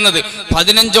ഭാഗമായിട്ടാണ് നടന്നത്.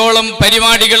 15ഓളം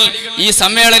പരിപാടികൾ ഈ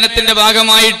സമ്മേളനത്തിന്റെ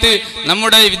ഭാഗമായിട്ട്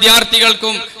നമ്മുടെ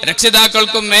വിദ്യാർത്ഥികൾക്കും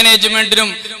രക്ഷിതാക്കൾക്കും മാനേജ്മെന്റിനും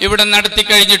ഇവിടെ നടത്തി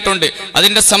കഴിഞ്ഞിട്ടുണ്ട്.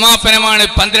 അതിന്റെ സമാപനമാണ്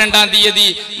 12-ാം തീയതി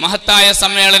മഹത്തായ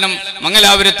സമ്മേളനം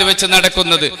മംഗലാപുരത്ത് വെച്ച്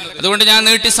നടക്കുന്നത്. അതുകൊണ്ട് ഞാൻ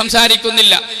നീട്ടി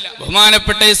സംസാരിക്കുന്നില്ല.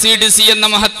 ബഹുമാനപ്പെട്ട SEDC എന്ന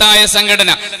മഹത്തായ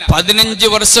സംഘടന 15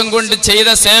 വർഷം കൊണ്ട് ചെയ്ത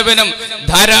സേവനം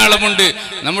ധാരാളമുണ്ട്.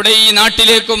 നമ്മുടെ ഈ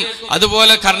നാട്ടിലേക്കും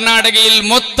അതുപോലെ കർണാടകയിൽ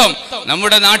മൊത്തം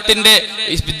നമ്മുടെ നാട്ടിന്റെ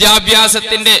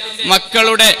വിദ്യാഭ്യാസത്തിന്റെ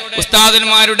മക്കളുടെ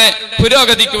ഉസ്താദന്മാരുടെ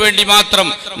പുരോഗതിക്ക് വേണ്ടി മാത്രം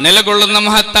നിലകൊള്ളുന്ന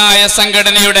മഹത്തായ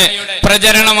സംഘടനയുടെ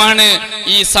പ്രചരണമാണ്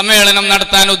ഈ സമ്മേളനം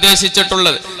നടത്താൻ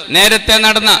ഉദ്ദേശിച്ചിട്ടുള്ളത്. നേരത്തെ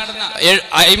നടന്ന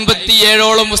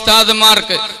 57ഓളം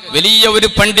ഉസ്താദന്മാർക്ക് വലിയ ഒരു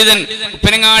പണ്ഡിതൻ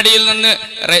ഉപ്പനങ്ങാടിയിൽ നിന്ന്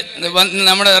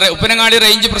നമ്മുടെ ഉപ്പനങ്ങാടി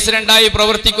റേഞ്ച് പ്രസിഡന്റായി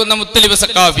പ്രവർത്തിക്കുന്ന മുത്തലിബ്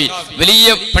സഖാഫി വലിയ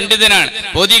പണ്ഡിതനാണ്.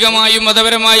 ഭൗതികമായും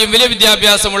മതപരമായും വലിയ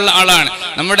വിദ്യാഭ്യാസമുള്ള ആളാണ്.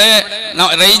 നമ്മുടെ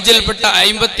റേഞ്ചിൽപ്പെട്ട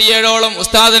 57ഓളം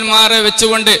ഉസ്താദന്മാരെ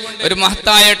വെച്ചുകൊണ്ട് ഒരു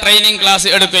മഹത്തായ ട്രെയിനിങ് ക്ലാസ്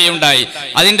എടുക്കുകയുണ്ടായി.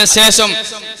 അതിന്റെ ശേഷം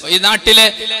ഈ നാട്ടിലെ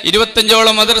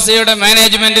 25ഓളം മദ്രസയുടെ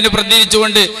മാനേജ്മെന്റിന്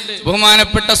പ്രതിനിധിച്ചുകൊണ്ട്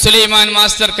ബഹുമാനപ്പെട്ട സുലൈമാൻ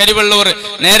മാസ്റ്റർ കരിവള്ളൂർ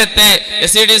നേരത്തെ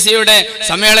SEDCയുടെ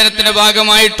സമ്മേളനത്തിന്റെ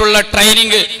ഭാഗമായിട്ടുള്ള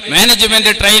ട്രെയിനിങ്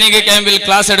മാനേജ്മെന്റ് ട്രെയിനിങ് ക്യാമ്പിൽ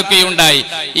ക്ലാസ് എടുക്കുകയുണ്ടായി.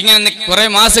 ഇങ്ങനെ കുറെ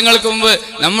മാസങ്ങൾക്ക് മുമ്പ്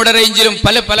നമ്മുടെ റേഞ്ചിലും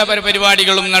പല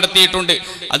പരിപാടികളും നടത്തിയിട്ടുണ്ട്.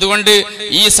 അതുകൊണ്ട്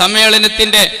ഈ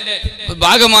സമ്മേളനത്തിന്റെ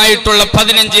ഭാഗമായിട്ടുള്ള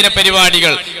 15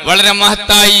 പരിപാടികൾ വളരെ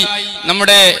മഹത്തായി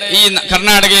നമ്മുടെ ഈ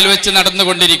കർണാടകയിൽ വെച്ച്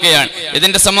നടന്നുകൊണ്ടിരിക്കുകയാണ്.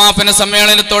 ഇതിന്റെ സമാപന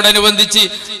സമ്മേളനത്തോടനുബന്ധിച്ച്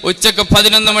ഉച്ചക്ക്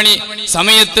 11 മണി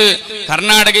സമയത്ത്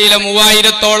കർണാടകയിലെ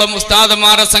 3000ഓളം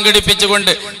ഉസ്താദന്മാരെ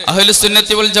സംഘടിപ്പിച്ചുകൊണ്ട്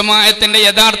അഹ്ലുസുന്നത്തി വൽ ജമാഅത്തിന്റെ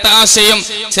യഥാർത്ഥ ആശയം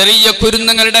ചെറിയ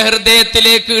കുരുന്നുങ്ങളുടെ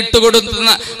ഹൃദയത്തിലേക്ക്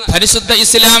ഇട്ടുകൊടുക്കുന്ന പരിശുദ്ധ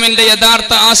ഇസ്ലാമിന്റെ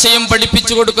യഥാർത്ഥ ആശയം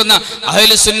പഠിപ്പിച്ചു കൊടുക്കുന്ന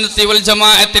അഹ്ലുസുന്നത്തി വൽ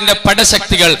ജമാഅത്തിന്റെ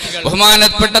പടശക്തികൾ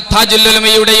ബഹുമാനപ്പെട്ട താജുൽ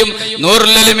ഉലമയുടെയും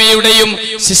നൂറുൽ ഉലമയുടെയും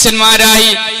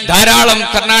ശിഷ്യന്മാരായി ധാരാളം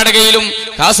കർണാടകയിലും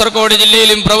കാസർഗോഡ്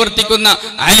ജില്ലയിലും പ്രവർത്തിക്കുന്ന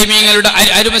ആലിമീങ്ങളുടെ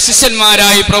അരുമ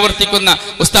ശിഷ്യന്മാരായി പ്രവർത്തിക്കുന്ന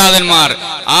ഉസ്താദന്മാർ,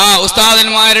 ആ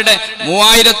ഉസ്താദന്മാരുടെ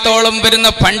 3000ഓളം വരുന്ന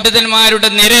പണ്ഡിതന്മാരുടെ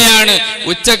നിരയാണ്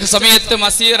ഉച്ചക്ക് സമയത്ത്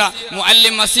മസീറ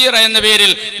മുഅല്ലിം മസീറ എന്ന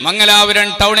പേരിൽ മംഗലാപുരം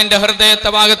ടൗണിന്റെ ഹൃദയത്തെ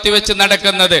ഭാഗത്ത് വെച്ച്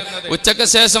നടക്കുന്നത്. ഉച്ചക്ക്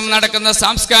ശേഷം നടക്കുന്ന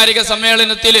സാംസ്കാരിക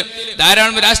സമ്മേളനത്തിൽ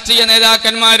ധാരാളം രാഷ്ട്രീയ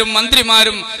നേതാക്കന്മാരും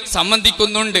മന്ത്രിമാരും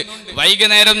സംബന്ധിക്കുന്നുണ്ട്.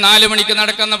 വൈകുന്നേരം 4 മണിക്ക്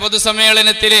നടക്കുന്ന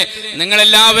പൊതുസമ്മേളനത്തിൽ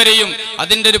നിങ്ങളെല്ലാവരെയും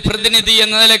അതിന്റെ ഒരു പ്രതിനിധി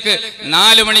എന്ന നിലക്ക്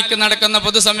 4 മണിക്ക് നടക്കുന്ന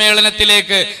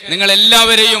പൊതുസമ്മേളനത്തിലേക്ക്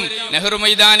നിങ്ങളെല്ലാവരെയും നെഹ്റു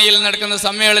മൈതാനിയിൽ നടക്കുന്ന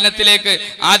സമ്മേളനത്തിലേക്ക്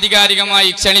ആധികാരികമായി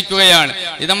ക്ഷണിക്കുകയാണ്.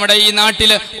 ഇത് നമ്മുടെ ഈ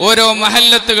നാട്ടിലെ ഓരോ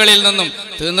മഹല്ലത്തുകളിൽ നിന്നും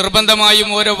നിർബന്ധമായും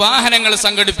ഓരോ വാഹനങ്ങൾ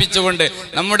സംഘടിപ്പിച്ചുകൊണ്ട്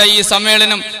നമ്മുടെ ഈ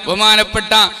സമ്മേളനം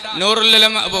ബഹുമാനപ്പെട്ട നൂറുൽ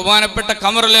ഉലമ, ബഹുമാനപ്പെട്ട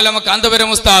ഖമറുൽ ഉലമ കാന്തപുരം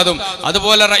ഉസ്താദും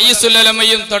അതുപോലെ റഈസുൽ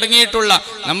ഉലമയും തുടങ്ങിയിട്ടുള്ള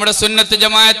നമ്മുടെ സുന്നത്ത്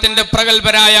ജമാഅത്തിന്റെ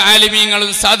പ്രഗൽഭരായ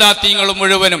ആലിമീങ്ങളും സാദാത്യങ്ങളും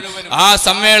മുഴുവനും ആ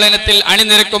സമ്മേളനത്തിൽ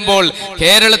അണിനിരക്കുമ്പോൾ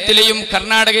കേരളത്തിലെയും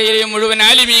കർണാടകയിലെയും മുഴുവൻ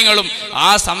ആലിമീങ്ങളും ആ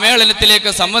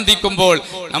സമ്മേളനത്തിലേക്ക് സംബന്ധിക്കുമ്പോൾ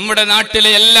നമ്മുടെ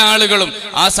നാട്ടിലെ എല്ലാ ആളുകളും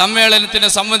ആ സമ്മേളനത്തിന്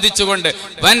സംബന്ധിച്ചുകൊണ്ട്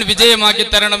വൻ വിജയമാക്കി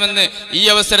തരണമെന്ന് ഈ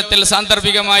അവസരത്തിൽ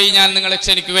സാന്ദർഭികമായി ഞാൻ നിങ്ങളെ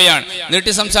ക്ഷണിക്കുകയാണ്.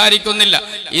 നീട്ടി സംസാരിക്കുന്നില്ല.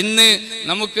 ഇന്ന്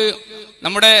നമുക്ക്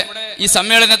നമ്മുടെ ഈ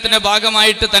സമ്മേളനത്തിന്റെ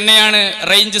ഭാഗമായിട്ട് തന്നെയാണ്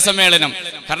റേഞ്ച് സമ്മേളനം.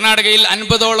 കർണാടകയിൽ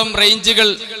 50ഓളം റേഞ്ചുകൾ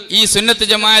ഈ സുന്നത്ത്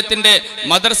ജമാഅത്തിന്റെ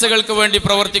മദ്രസകൾക്ക് വേണ്ടി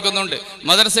പ്രവർത്തിക്കുന്നുണ്ട്.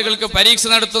 മദ്രസകൾക്ക് പരീക്ഷ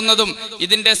നടത്തുന്നതും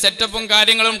ഇതിന്റെ സെറ്റപ്പും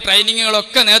കാര്യങ്ങളും ട്രെയിനിങ്ങുകളും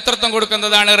ഒക്കെ നേതൃത്വം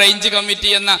കൊടുക്കുന്നതാണ് റേഞ്ച് കമ്മിറ്റി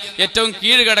എന്ന ഏറ്റവും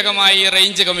കീഴ്ഘടകമായ ഈ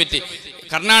റേഞ്ച് കമ്മിറ്റി.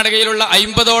 കർണാടകയിലുള്ള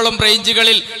 50ഓളം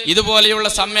റേഞ്ചുകളിൽ ഇതുപോലെയുള്ള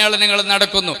സമ്മേളനങ്ങൾ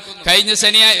നടക്കുന്നു.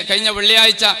 കഴിഞ്ഞ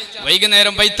വെള്ളിയാഴ്ച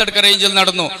വൈകുന്നേരം ബൈത്തടുക്ക റേഞ്ചിൽ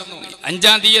നടന്നു.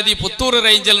 5-ാം തീയതി പുത്തൂർ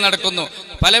റേഞ്ചിൽ നടക്കുന്നു.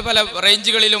 പല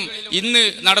റേഞ്ചുകളിലും ഇന്ന്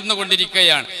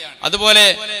നടന്നുകൊണ്ടിരിക്കുകയാണ്. അതുപോലെ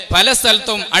പല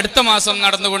സ്ഥലത്തും അടുത്ത മാസം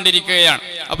നടന്നുകൊണ്ടിരിക്കുകയാണ്.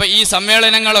 അപ്പൊ ഈ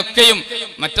സമ്മേളനങ്ങളൊക്കെയും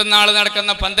മറ്റന്നാൾ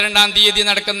നടക്കുന്ന 12-ാം തീയതി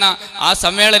നടക്കുന്ന ആ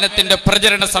സമ്മേളനത്തിന്റെ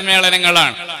പ്രചരണ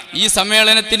സമ്മേളനങ്ങളാണ്. ഈ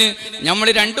സമ്മേളനത്തിന് നമ്മൾ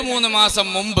 2-3 മാസം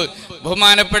മുമ്പ്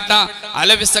ബഹുമാനപ്പെട്ട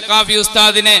അലവി സഖാഫി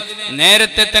ഉസ്താദിനെ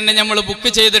നേരത്തെ തന്നെ നമ്മൾ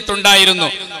ബുക്ക് ചെയ്തിട്ടുണ്ടായിരുന്നു.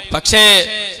 പക്ഷേ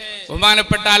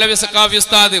ബഹുമാനപ്പെട്ട അലവി സഖാഫി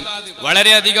ഉസ്താദ്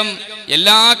വളരെയധികം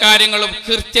എല്ലാ കാര്യങ്ങളും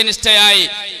കൃത്യനിഷ്ഠയായി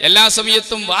എല്ലാ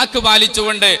സമയത്തും വാക്ക്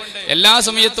പാലിച്ചുകൊണ്ട് എല്ലാ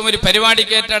സമയത്തും ഒരു പരിപാടി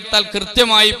ഏറ്റെടുത്താൽ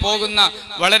കൃത്യമായി പോകുന്ന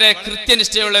വളരെ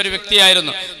കൃത്യനിഷ്ഠയുള്ള ഒരു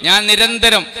വ്യക്തിയായിരുന്നു. ഞാൻ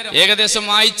നിരന്തരം ഏകദേശം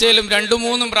ആഴ്ചയിലും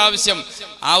 2-3 പ്രാവശ്യം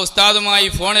ആ ഉസ്താദുമായി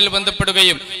ഫോണിൽ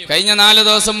ബന്ധപ്പെടുകയും കഴിഞ്ഞ 4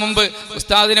 ദിവസം മുമ്പ്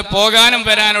ഉസ്താദിന് പോകാനും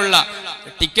വരാനുള്ള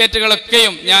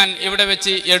ടിക്കറ്റുകളൊക്കെയും ഞാൻ ഇവിടെ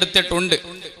വെച്ച് എടുത്തിട്ടുണ്ട്.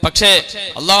 പക്ഷേ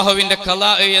അള്ളാഹുവിന്റെ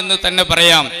ഖലാ എന്ന് തന്നെ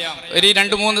പറയാം. ഒരു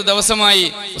 2-3 ദിവസമായി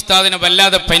ഉസ്താദിന്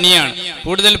വല്ലാതെ പനിയാണ്,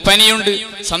 കൂടുതൽ പനിയുണ്ട്,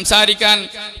 സംസാരിക്കാൻ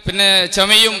പിന്നെ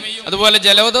ചുമയും അതുപോലെ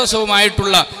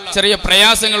ജലദോഷവുമായിട്ടുള്ള ചെറിയ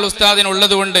പ്രയാസങ്ങൾ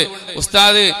ഉസ്താദിനുള്ളത് കൊണ്ട്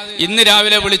ഉസ്താദ് ഇന്ന്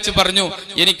രാവിലെ വിളിച്ചു പറഞ്ഞു,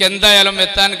 എനിക്ക് എന്തായാലും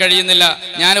എത്താൻ കഴിയുന്നില്ല,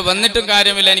 ഞാൻ വന്നിട്ടും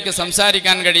കാര്യമില്ല, എനിക്ക്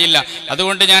സംസാരിക്കാൻ കഴിയില്ല.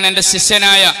 അതുകൊണ്ട് ഞാൻ എൻ്റെ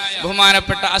ശിഷ്യനായ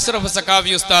ബഹുമാനപ്പെട്ട അഷ്റഫ്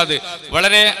സഖാഫി ഉസ്താദ്,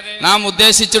 വളരെ നാം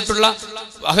ഉദ്ദേശിച്ചിട്ടുള്ള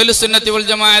അഹ്ലുസുന്നത്തി വൽ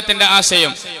ജമാഅത്തിന്റെ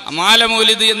ആശയം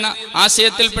മാലമൗലിദ് എന്ന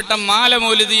ആശയത്തിൽപ്പെട്ട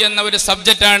മാലമൗലിദ് എന്ന ഒരു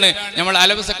സബ്ജക്റ്റാണ് നമ്മൾ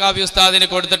അലവി സഖാഫി ഉസ്താദിന്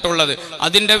കൊടുത്തിട്ടുള്ളത്.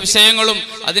 അതിൻ്റെ വിഷയങ്ങളും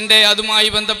അതുമായി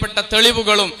ബന്ധപ്പെട്ട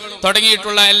തെളിവുകളും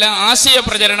തുടങ്ങിയിട്ടുള്ള എല്ലാ ആശയ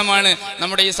പ്രചരണമാണ്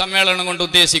നമ്മുടെ ഈ സമ്മേളനം കൊണ്ട്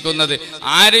ഉദ്ദേശിക്കുന്നത്.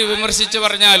 ആര് വിമർശിച്ചു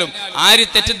പറഞ്ഞാലും ആര്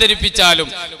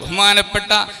തെറ്റിദ്ധരിപ്പിച്ചാലും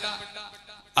ബഹുമാനപ്പെട്ട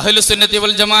അഹ്ലുസുന്നത്തി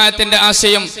വൽ ജമാഅത്തിന്റെ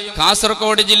ആശയം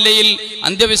കാസർഗോഡ് ജില്ലയിൽ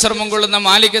അന്ത്യവിശ്രമം കൊള്ളുന്ന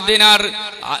മാലിക് ദീനാർ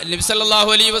നബി സല്ലല്ലാഹു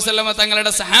അലൈഹി വസല്ലമ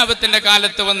തങ്ങളുടെ സഹാബത്തിന്റെ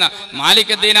കാലത്ത് വന്ന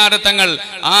മാലിക് ദീനാർ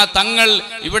തങ്ങൾ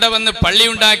ഇവിടെ വന്ന്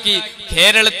പള്ളിയുണ്ടാക്കി.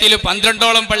 കേരളത്തിൽ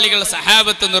 12ഓളം പള്ളികൾ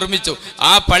സഹാബത്ത് നിർമ്മിച്ചു.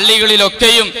 ആ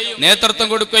പള്ളികളിലൊക്കെയും നേതൃത്വം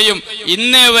കൊടുക്കുകയും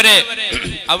ഇന്നേ വരെ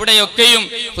അവിടെയൊക്കെയും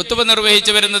ഖുത്ബ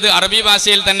നിർവഹിച്ചു വരുന്നത് അറബി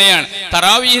ഭാഷയിൽ തന്നെയാണ്.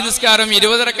 തറാവീഹ് നിസ്കാരം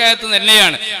 20 റക്അത്ത്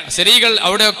തന്നെയാണ്. സ്ത്രീകൾ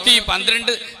അവിടെയൊക്കെ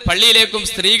 12 പള്ളിയിലേക്കും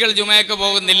സ്ത്രീകൾ ജുമയ്ക്ക്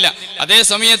പോകുന്നില്ല. അതേ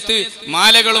സമയത്ത്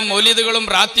മാലകളും മൗലിദുകളും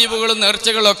റാത്തീബുകളും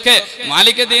നേർച്ചകളും ഒക്കെ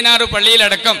മാലിക് ദീനാർ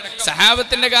പള്ളിയിലടക്കം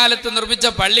സഹാബത്തിന്റെ കാലത്ത് നിർമ്മിച്ച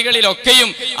പള്ളികളിലൊക്കെയും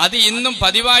അത് ഇന്നും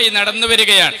പതിവായി നടന്നു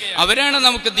വരികയാണ്. അവരാണ്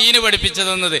നമുക്ക് ദീന് പഠിപ്പിച്ചു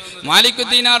തന്നത്. മാലിക്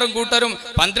ദീനാറും കൂട്ടരും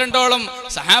 12ഓളം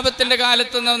സഹാബത്തിന്റെ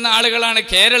കാലത്ത് നിന്ന ആളുകളാണ്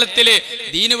കേരളത്തില്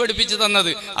ദീന് പഠിപ്പിച്ചു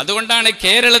തന്നത്. അതുകൊണ്ടാണ്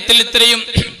കേരളത്തിൽ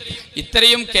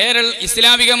ഇത്രയും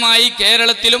ഇസ്ലാമികമായി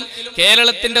കേരളത്തിലും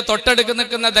കേരളത്തിന്റെ തൊട്ടടുക്ക്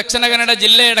നിൽക്കുന്ന ദക്ഷിണ കന്നഡ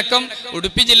ജില്ലയടക്കം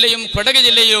ഉടുപ്പി ജില്ലയും കൊടക്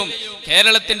ജില്ലയും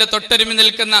കേരളത്തിന്റെ തൊട്ടരുമി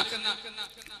നിൽക്കുന്ന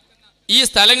ഈ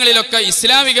സ്ഥലങ്ങളിലൊക്കെ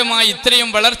ഇസ്ലാമികമായി ഇത്രയും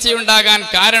വളർച്ചയുണ്ടാകാൻ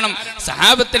കാരണം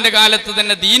സഹാബത്തിന്റെ കാലത്ത്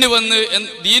തന്നെ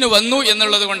ദീന് വന്നു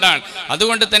എന്നുള്ളത് കൊണ്ടാണ്.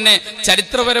 അതുകൊണ്ട് തന്നെ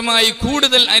ചരിത്രപരമായി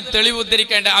കൂടുതൽ തെളിവ്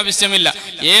ഉദ്ധരിക്കേണ്ട ആവശ്യമില്ല.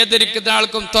 ഏതൊരു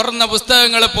ആൾക്കും തുറന്ന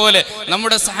പുസ്തകങ്ങളെ പോലെ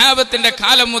നമ്മുടെ സഹാബത്തിന്റെ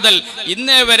കാലം മുതൽ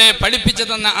ഇന്നേ വരെ പഠിപ്പിച്ചു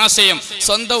തന്ന ആശയം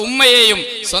സ്വന്തം ഉമ്മയെയും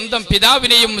സ്വന്തം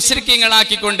പിതാവിനെയും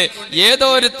മുശ്രിക്കീങ്ങളാക്കിക്കൊണ്ട് ഏതോ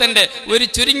ഒരുത്തന്റെ ഒരു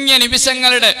ചുരുങ്ങിയ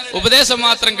നിമിഷങ്ങളുടെ ഉപദേശം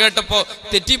മാത്രം കേട്ടപ്പോൾ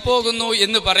തെറ്റിപ്പോകുന്നു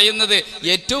എന്ന് പറയുന്നത്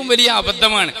ഏറ്റവും വലിയ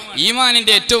അബദ്ധമാണ്.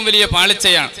 ഈമാനിന്റെ ഏറ്റവും വലിയ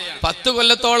പാളിച്ചയാണ്. 10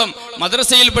 കൊല്ലത്തോളം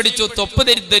മദ്രസയിൽ പഠിച്ചു, തൊപ്പ്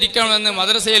ധരിക്കണമെന്ന്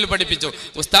മദ്രസയിൽ പഠിപ്പിച്ചു.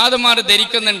 ഉസ്താദുമാർ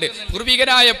ധരിക്കുന്നുണ്ട്.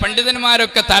 പൂർവികരായ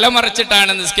പണ്ഡിതന്മാരൊക്കെ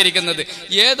തലമറച്ചിട്ടാണ് നിസ്കരിക്കുന്നത്.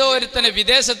 ഏതോ ഒരുത്തനെ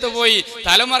വിദേശത്ത് പോയി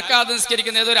തലമറക്കാതെ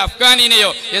നിസ്കരിക്കുന്ന ഏതൊരു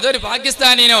അഫ്ഗാനിനെയോ ഏതൊരു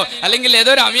പാകിസ്ഥാനിനെയോ അല്ലെങ്കിൽ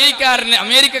ഏതൊരു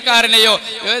അമേരിക്കക്കാരനെയോ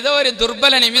ഏതോ ഒരു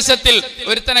ദുർബല നിമിഷത്തിൽ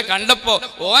ഒരുത്തനെ കണ്ടപ്പോ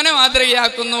ഓനെ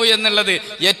മാതൃകയാക്കുന്നു എന്നുള്ളത്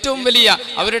ഏറ്റവും വലിയ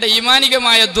അവരുടെ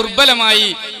ഈമാനികമായ ദുർബലമായി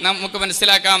നമുക്ക്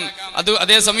മനസ്സിലാക്കാം.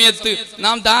 അതേ സമയത്ത്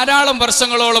നാം ധാരാളം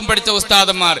വർഷങ്ങളോളം പഠിച്ച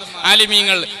ഉസ്താദന്മാർ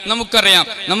ആലിമീങ്ങൾ നമുക്കറിയാം.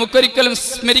 നമുക്കൊരിക്കലും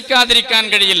സ്മരിക്കാതിരിക്കാൻ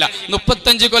കഴിയില്ല.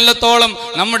 35 കൊല്ലത്തോളം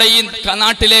നമ്മുടെ ഈ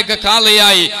നാട്ടിലേക്ക്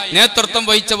കാളയായി നേതൃത്വം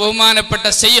വഹിച്ച ബഹുമാനപ്പെട്ട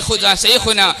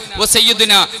ശൈഖുന വ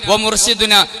സയ്യിദുന വ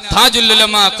മുർശിദുന താജുൽ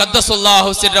ഉലമാ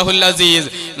ഖദ്ദസുല്ലാഹു സിർറഹുൽ അസീസ്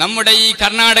നമ്മുടെ ഈ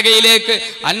കർണാടകയിലേക്ക്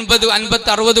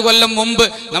 50-60 കൊല്ലം മുമ്പ്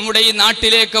നമ്മുടെ ഈ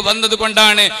നാട്ടിലേക്ക്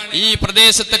വന്നതുകൊണ്ടാണ് ഈ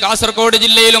പ്രദേശത്ത് കാസർഗോഡ്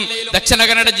ജില്ലയിലും ദക്ഷിണ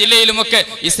കന്നഡ ജില്ലയിലുമൊക്കെ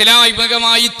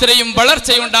ഇസ്ലാമികമായി ഇത്രയും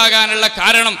വളർച്ചയുണ്ടാകാനുള്ള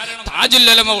കാരണം താജുൽ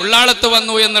ഉലമ ഉള്ളാളത്ത്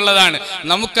വന്നു എന്നുള്ളതാണ്.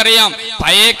 നമുക്കറിയാം,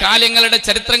 പഴയ കാലങ്ങളുടെ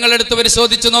ചരിത്രങ്ങൾ എടുത്ത്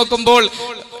പരിശോധിച്ചു നോക്കുമ്പോൾ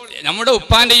നമ്മുടെ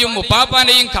ഉപ്പാന്റെയും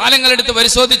ഉപ്പാപ്പാന്റെയും കാലങ്ങളെടുത്ത്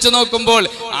പരിശോധിച്ചു നോക്കുമ്പോൾ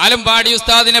ആലമ്പാടി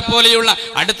ഉസ്താദിനെ പോലെയുള്ള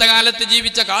അടുത്ത കാലത്ത്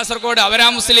ജീവിച്ച കാസർഗോഡ് അവരാ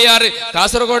മുസ്ലിയാർ,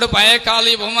 കാസർഗോഡ് പഴയ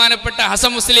കാളി ബഹുമാനപ്പെട്ട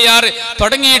ഹസൻ മുസ്ലിയാർ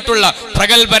തുടങ്ങിയിട്ടുള്ള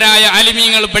പ്രഗത്ഭരായ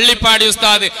ആലിമീങ്ങൾ, വെള്ളിപ്പാടി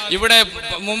ഉസ്താദ്, ഇവിടെ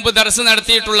മുമ്പ് ദർസ്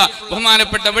നടത്തിയിട്ടുള്ള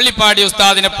ബഹുമാനപ്പെട്ട വെള്ളിപ്പാടി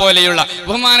ഉസ്താദിനെ പോലെയുള്ള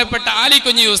ബഹുമാനപ്പെട്ട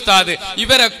ആലിക്കുഞ്ഞി ഉസ്താദ്,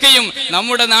 ഇവരൊക്കെയും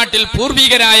നമ്മുടെ നാട്ടിൽ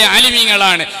പൂർവികരായ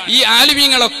ആലിമീങ്ങളാണ്. ഈ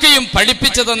ആലിമീങ്ങളൊക്കെയും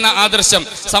പഠിപ്പിച്ചു തന്ന ആദർശം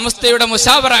സമസ്തയുടെ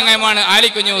മുശാവറാംഗമാണ്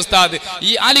ആലിക്കുഞ്ഞി ഉസ്താദ്.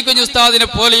 ഈ ആലിക്കുഞ്ഞി ഉസ്താദിനെ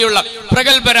പോലെയുള്ള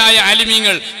പ്രഗത്ഭരായ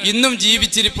ആലിമീങ്ങൾ ഇന്നും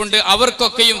ജീവിച്ചിരിപ്പുണ്ട്.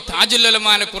 അവർക്കൊക്കെയും താജുൽ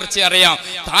ഉലമാനെ കുറിച്ച് അറിയാം.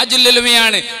 താജുൽ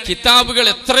ഉലമയാണ് കിതാബുകൾ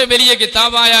എത്ര വലിയ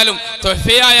കിതാബായാലും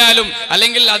തൊഹ്ഫയായാലും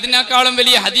അല്ലെങ്കിൽ അതിനേക്കാളും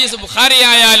വലിയ ഹദീസ് ബുഖാരി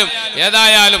ആയാലും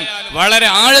ഏതായാലും വളരെ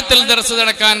ആഴത്തിൽ ദർസ്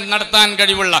നടത്താൻ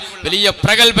കഴിവുള്ള വലിയ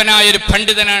പ്രഗത്ഭനായ ഒരു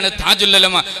പണ്ഡിതനാണ് താജുൽ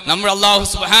ഉലമ. നമ്മൾ അല്ലാഹു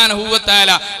സുബ്ഹാനഹു വ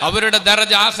തആല അവരുടെ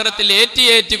ദറജ ആഖിറത്തിൽ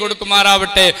ഏറ്റി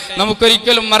കൊടുക്കുമാറാവട്ടെ.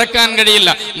 നമുക്കൊരിക്കലും മറക്കാൻ കഴിയില്ല.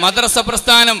 മദ്രസ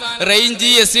പ്രസ്ഥാനം, റേഞ്ച്,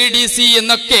 SEDC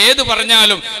എന്നൊക്കെ ഏത്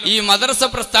പറഞ്ഞാലും ഈ മദ്രസ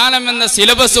പ്രസ്ഥാനം എന്ന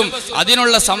സിലബസും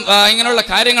അതിനുള്ള ഇങ്ങനെയുള്ള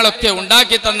കാര്യങ്ങളൊക്കെ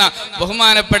ഉണ്ടാക്കി തന്ന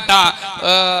ബഹുമാനപ്പെട്ട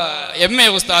MA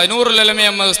ഉസ്താദ്, നൂറുൽ ഉലമ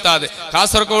MA ഉസ്താദ്,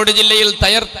 കാസർഗോഡ് ജില്ലയിൽ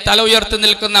തല ഉയർത്തി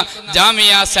നിൽക്കുന്ന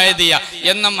ജാമിയ സൈദിയ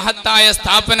എന്ന മഹത്തായ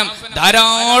സ്ഥാപനം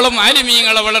ധാരാളം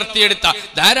ആലിമീങ്ങളെ വളർത്തിയെടുത്ത,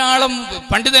 ധാരാളം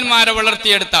പണ്ഡിതന്മാരെ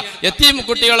വളർത്തിയെടുത്ത, യതീം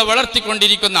കുട്ടികളെ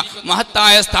വളർത്തിക്കൊണ്ടിരിക്കുന്ന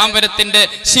മഹത്തായ സ്ഥാപനത്തിന്റെ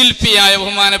ശില്പിയായ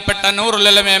ബഹുമാനപ്പെട്ട നൂറുൽ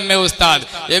ഉലമ MA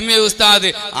ഉസ്താദ്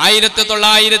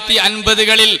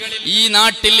 1950കളിൽ ഈ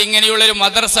നാട്ടിൽ ഇങ്ങനെയുള്ളൊരു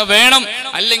മദ്രസ വേണം,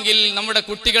 അല്ലെങ്കിൽ നമ്മുടെ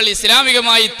കുട്ടികൾ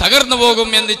ഇസ്ലാമികമായി തകർന്നു പോകും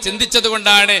എന്ന് ചിന്തിച്ചത്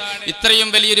കൊണ്ടാണ് ഇത്രയും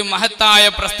വലിയൊരു മഹത്തായ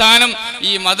പ്രസ്ഥാനം,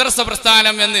 ഈ മദ്രസ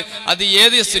പ്രസ്ഥാനം എന്ന്. അത്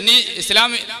ഏത് സുന്നി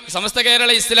സമസ്ത കേരള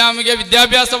ഇസ്ലാമിക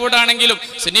വിദ്യാഭ്യാസ ബോർഡാണെങ്കിലും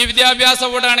സുന്നി വിദ്യാഭ്യാസ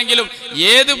ബോർഡാണെങ്കിലും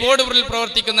ഏത് ബോർഡുകളിൽ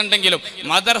പ്രവർത്തിക്കുന്നുണ്ടെങ്കിലും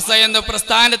മദ്രസ എന്ന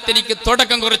പ്രസ്ഥാനത്തിനിക്ക്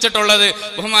തുടക്കം കുറിച്ചിട്ടുള്ളത്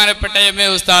ബഹുമാനപ്പെട്ട MA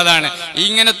ഉസ്താദാണ്.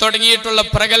 ഇങ്ങനെ തുടങ്ങിയിട്ടുള്ള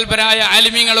പ്രഗത്ഭരായ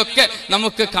ആലിമീങ്ങളൊക്കെ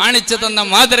നമുക്ക് കാണിച്ചു തന്ന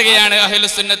മാതൃകയാണ്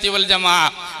അഹ്ലുസുന്നത്തി വൽ ജമാഅ.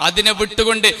 അതിനെ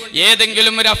വിട്ടുകൊണ്ട്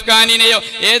ഏതെങ്കിലും ഒരു അഫ്ഗാനിനെയോ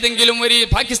ഏതെങ്കിലും ഒരു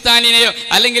പാകിസ്ഥാനിനെയോ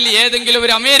അല്ലെങ്കിൽ ഏതെങ്കിലും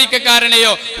ഒരു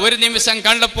അമേരിക്കക്കാരനെയോ ഒരു നിമിഷം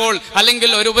കണ്ടപ്പോൾ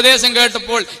അല്ലെങ്കിൽ ഒരു ഉപദേശം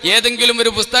കേട്ടപ്പോൾ ഏതെങ്കിലും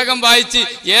ഒരു പുസ്തകം വായിച്ച്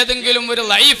ഏതെങ്കിലും ഒരു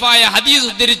ലൈഫായ ഹദീസ്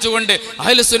ഉദ്ധരിച്ചുകൊണ്ട്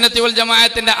അഹ്ലുസുന്നത്തി വൽ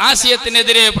ജമാഅത്തിന്റെ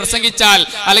ആശയത്തിനെതിരെ പ്രസംഗിച്ചാൽ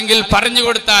അല്ലെങ്കിൽ പറഞ്ഞു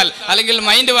കൊടുത്താൽ അല്ലെങ്കിൽ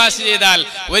മൈൻഡ് വാഷ് ചെയ്താൽ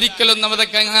ഒരിക്കലും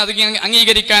നമുക്ക്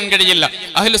അംഗീകരിക്കാൻ കഴിയില്ല.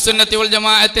 അഹ്ലുസുന്നത്തി വൽ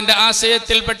ജമാഅത്തിന്റെ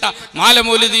ആശയത്തിൽപ്പെട്ട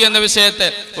മാലമൗലിദി എന്ന വിഷയത്തെ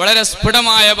വളരെ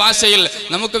സ്ഫുടമായ ഭാഷയിൽ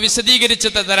നമുക്ക് വിശദീകരിച്ചു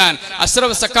തരാൻ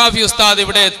അഷ്റഫ് സഖാഫി ഉസ്താദ്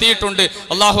ഇവിടെ എത്തിയിട്ടുണ്ട്.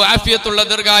 അള്ളാഹു ആഫിയത്തുള്ള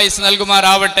ദീർഘായുസ്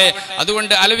നൽകുമാറാവട്ടെ.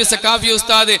 അതുകൊണ്ട് അലവി സഖാഫി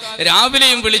ഉസ്താദ്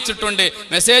രാവിലെയും വിളിച്ചിട്ടുണ്ട്,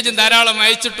 മെസ്സേജും ധാരാളം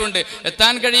അയച്ചിട്ടുണ്ട്.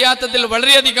 എത്താൻ കഴിയാത്തതിൽ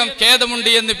വളരെയധികം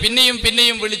ഖേദമുണ്ട് എന്ന്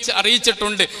പിന്നെയും വിളിച്ച്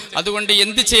അറിയിച്ചിട്ടുണ്ട്. അതുകൊണ്ട്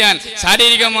എന്ത് ചെയ്യാൻ,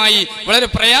 ശാരീരികമായി വളരെ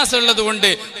പ്രയാസമുള്ളത് കൊണ്ട്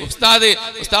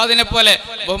ഉസ്താദിനെ പോലെ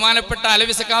ബഹുമാനപ്പെട്ട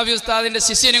അലവി സഖാഫി ഉസ്താദിന്റെ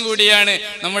ശിഷ്യനും കൂടിയാണ്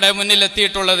നമ്മുടെ മുന്നിൽ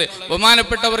എത്തിയിട്ടുള്ളത്.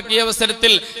 ബഹുമാനപ്പെട്ടവർക്ക് ഈ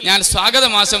അവസരത്തിൽ ഞാൻ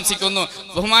സ്വാഗതം ആശംസിക്കുന്നു.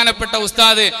 ബഹുമാനപ്പെട്ട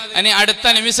ഉസ്താദ് അടുത്ത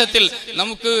നിമിഷത്തിൽ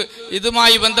നമുക്ക്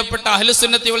ഇതുമായി ബന്ധപ്പെട്ട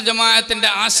അഹ്ലുസുന്നത്തി വൽ ജമാഅത്തിന്റെ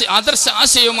ആദർശ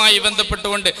ആശയവുമായി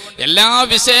ബന്ധപ്പെട്ടുകൊണ്ട് എല്ലാ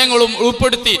വിഷയങ്ങളും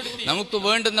ഉൾപ്പെടുത്തി നമുക്ക്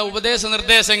വേണ്ടുന്ന ഉപദേശ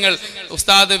നിർദ്ദേശങ്ങൾ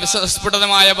ഉസ്താദ്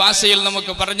വിസ്ഫുടമായ ഭാഷയിൽ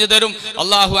നമുക്ക് പറഞ്ഞു തരും.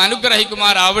 അള്ളാഹു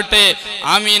അനുഗ്രഹിക്കുമാറാവട്ടെ.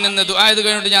 ആമീൻ എന്ന് ദുആ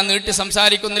ചെയ്തുകൊണ്ട് ഞാൻ നീട്ടി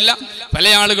സംസാരിക്കുന്നില്ല. പല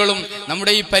ആളുകളും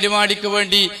നമ്മുടെ ഈ പരിപാടിക്ക്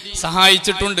വേണ്ടി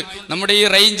സഹായിച്ചിട്ടുണ്ട്. നമ്മുടെ ഈ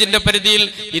റേഞ്ചിന്റെ പരിധിയിൽ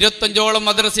 25ഓളം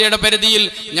മദ്രസയുടെ പരിധിയിൽ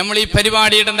നമ്മൾ ഈ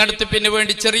പരിപാടിയുടെ നടത്തിപ്പിന്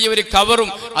വേണ്ടി ചെറിയൊരു കവറും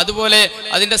അതുപോലെ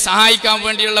അതിന്റെ സഹായിക്കാൻ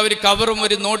വേണ്ടിയുള്ള ഒരു കവറും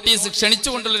ഒരു നോട്ടീസ്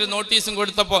ക്ഷണിച്ചുകൊണ്ടുള്ളൊരു നോട്ടീസും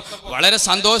കൊടുത്തപ്പോൾ വളരെ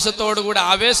സന്തോഷത്തോടുകൂടെ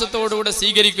ആവേശത്തോടുകൂടെ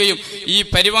സ്വീകരിക്കുകയും ഈ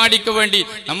പരിപാടിക്ക് വേണ്ടി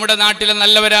നമ്മുടെ നാട്ടിലെ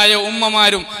നല്ലവരായ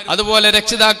ഉമ്മമാരും അതുപോലെ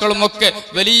രക്ഷിതാക്കളും ഒക്കെ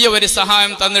വലിയ ഒരു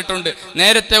സഹായം തന്നിട്ടുണ്ട്.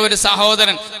 നേരത്തെ ഒരു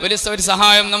സഹോദരൻ ഒരു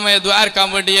സഹായം നമ്മെ ദ്വാരക്കാൻ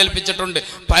വേണ്ടി ഏൽപ്പിച്ചിട്ടുണ്ട്.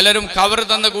 പലരും കവർ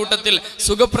തന്ന കൂട്ടത്തിൽ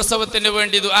സുഖപ്രസവത്തിന്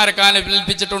വേണ്ടി ദ്വാരക്കാൻ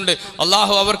ഏൽപ്പിച്ചിട്ടുണ്ട്.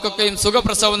 അള്ളാഹു അവർക്കൊക്കെയും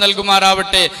സുഖപ്രസവം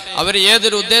നൽകുമാറാവട്ടെ. അവർ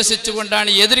ഏതൊരു ഉദ്ദേശിച്ചുകൊണ്ടാണ്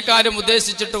ഏതൊരു കാര്യം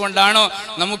ഉദ്ദേശിച്ചിട്ടുകൊണ്ടാണോ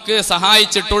നമുക്ക്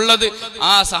സഹായിച്ചിട്ടുള്ളത്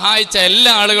ആ സഹായിച്ച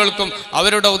എല്ലാ ആളുകൾക്കും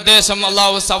അവരുടെ ഉദ്ദേശം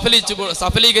അള്ളാഹു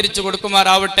സഫലീകരിച്ചു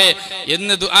കൊടുക്കുമാറാവട്ടെ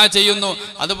എന്ന് ദുആ ചെയ്യുന്നു.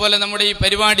 അതുപോലെ നമ്മുടെ ഈ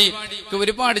പരിപാടിക്ക്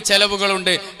ഒരുപാട്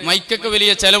ചെലവുകളുണ്ട്. മൈക്കൊക്കെ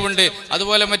വലിയ ചെലവുണ്ട്.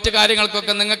 അതുപോലെ മറ്റു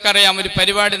കാര്യങ്ങൾക്കൊക്കെ നിങ്ങൾക്കറിയാം ഒരു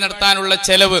പരിപാടി നടത്താനുള്ള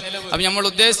ചെലവ്. അപ്പം നമ്മൾ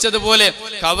ഉദ്ദേശിച്ചതുപോലെ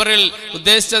കവറിൽ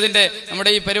ഉദ്ദേശിച്ചതിന്റെ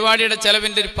നമ്മുടെ ഈ പരിപാടിയുടെ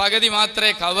ചെലവിന്റെ ഒരു പകുതി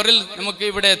മാത്രമേ കവറിൽ നമുക്ക്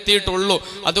ഇവിടെ എത്തിയിട്ടുള്ളൂ.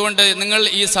 അതുകൊണ്ട് നിങ്ങൾ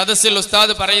ഈ സദസ്സിൽ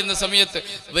ഉസ്താദ് പറയുന്ന സമയത്ത്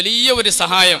വലിയ ഒരു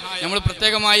സഹായം, നമ്മൾ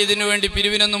പ്രത്യേകമായി ഇതിനു വേണ്ടി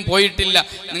പിരിവിനൊന്നും പോയിട്ടില്ല.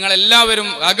 നിങ്ങളെല്ലാവരും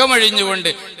അകമഴിഞ്ഞുകൊണ്ട്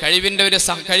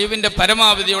കഴിവിന്റെ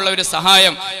പരമാവധിയുള്ള ഒരു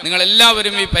സഹായം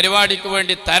നിങ്ങളെല്ലാവരും ഈ പരിപാടിക്ക്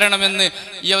വേണ്ടി തരണമെന്ന്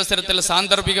ഈ അവസരത്തിൽ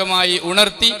സാന്ദർഭികമായി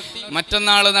ഉണർത്തി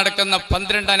മറ്റന്നാൾ നടക്കുന്ന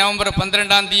നവംബർ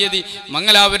 12-ാം തീയതി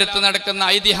മംഗലാപുരത്ത് നടക്കുന്ന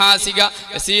ഐതിഹാസിക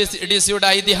SEDCയുടെ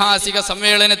ഐതിഹാസിക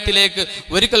സമ്മേളനത്തിലേക്ക്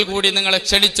ഒരിക്കൽ കൂടി നിങ്ങളെ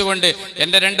ക്ഷണിച്ചുകൊണ്ട്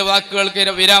എൻ്റെ 2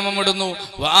 വാക്കുകൾക്ക് വിരാമമിടുന്നു.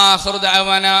 വആഖിറു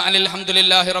ദഅവാനാ അനിൽ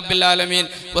ഹംദുലില്ലാഹി റബ്ബിൽ ആലമീൻ.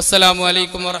 വസ്സലാമു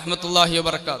അലൈക്കും വറഹ്മത്തുള്ളാഹി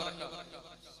വബറകാതുഹു.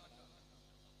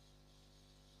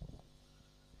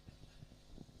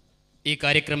 ಈ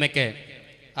ಕಾರ್ಯಕ್ರಮಕ್ಕೆ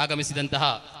ಆಗಮಿಸಿದಂತಹ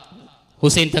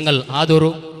ಹುಸೇನ್ ತಂಗಲ್ ಆದೂರು,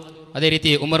 ಅದೇ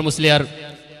ರೀತಿ ಉಮರ್ ಮುಸ್ಲಿಯಾರ್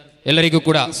ಎಲ್ಲರಿಗೂ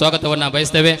ಕೂಡ ಸ್ವಾಗತವನ್ನು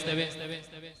ಬಯಸ್ತೇವೆ.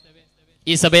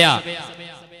 ಈ ಸಭೆಯ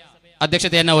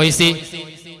ಅಧ್ಯಕ್ಷತೆಯನ್ನು ವಹಿಸಿ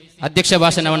ಅಧ್ಯಕ್ಷ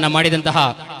ಭಾಷಣವನ್ನು ಮಾಡಿದಂತಹ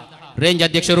ರೇಂಜ್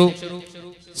ಅಧ್ಯಕ್ಷರು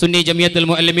ಸುನ್ನಿ ಜಮಿಯತುಲ್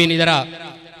ಮುಅಲ್ಲಿಮೀನ್ ಇದರ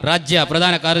ರಾಜ್ಯ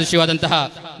ಪ್ರಧಾನ ಕಾರ್ಯದರ್ಶಿಯಾದಂತಹ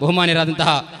ಬಹುಮಾನ್ಯರಾದಂತಹ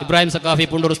ಇಬ್ರಾಹಿಂ ಸಕಾಫಿ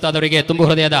ಪುಂಡೂರು ಉಸ್ತಾದ್ ಅವರಿಗೆ ತುಂಬು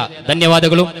ಹೃದಯದ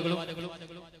ಧನ್ಯವಾದಗಳು.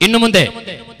 ಇನ್ನು ಮುಂದೆ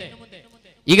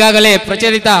ಈಗಾಗಲೇ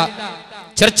ಪ್ರಚಲಿತ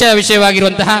ಚರ್ಚಾ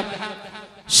ವಿಷಯವಾಗಿರುವಂತಹ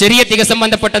ಶರೀಯತಿಗೆ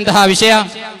ಸಂಬಂಧಪಟ್ಟಂತಹ ವಿಷಯ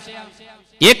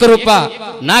ಏಕರೂಪ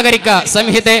ನಾಗರಿಕ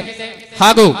ಸಂಹಿತೆ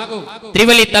ಹಾಗೂ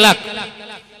ತ್ರಿವಳಿ ತಲಾಕ್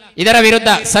ಇದರ ವಿರುದ್ಧ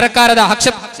ಸರ್ಕಾರದ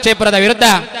ಹಸ್ತಕ್ಷೇಪದ ವಿರುದ್ಧ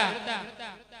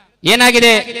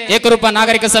ಏನಾಗಿದೆ ಏಕರೂಪ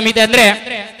ನಾಗರಿಕ ಸಂಹಿತೆ ಅಂದ್ರೆ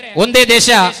ಒಂದೇ ದೇಶ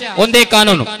ಒಂದೇ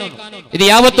ಕಾನೂನು. ಇದು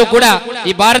ಯಾವತ್ತೂ ಕೂಡ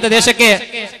ಈ ಭಾರತ ದೇಶಕ್ಕೆ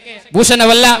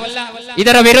ಭೂಷಣವಲ್ಲ.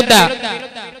 ಇದರ ವಿರುದ್ಧ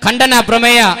ಖಂಡನ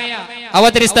ಪ್ರಮೇಯ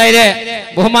ಅವತರಿಸ್ತಾ ಇದೆ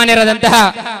ಬಹುಮಾನ್ಯರಾದಂತಹ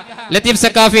ಲತೀಫ್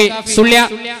ಸಕಾಫಿ ಸುಳ್ಯ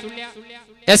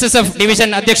SSF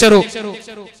ಡಿವಿಷನ್ ಅಧ್ಯಕ್ಷರು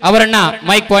ಅವರನ್ನ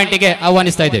ಮೈಕ್ ಪಾಯಿಂಟ್ಗೆ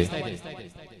ಆಹ್ವಾನಿಸ್ತಾ ಇದ್ದೇವೆ.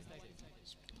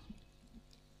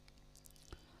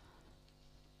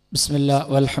 ಬಿಸ್ಮಿಲ್ಲಾ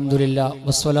ವಲ್ಹಮ್ದುಲಿಲ್ಲಾ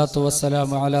ವಸ್ಸಲಾತು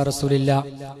ವಸ್ಸಲಾಮು ಅಲಾ ರಸೂಲಿಲ್ಲಾ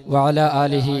ವಅಲಾ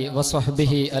ಆಲಿಹಿ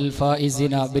ವಸ್ವಹ್ಬಿಹಿ ಅಲ್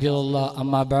ಫಾಯಿಜಿನ ಬಿರಿಲ್ಲಾ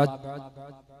ಅಮ್ಮಾ ಬಾದ್.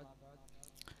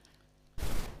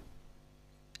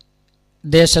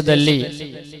 ದೇಶದಲ್ಲಿ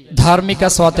ಧಾರ್ಮಿಕ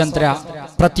ಸ್ವಾತಂತ್ರ್ಯ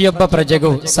ಪ್ರತಿಯೊಬ್ಬ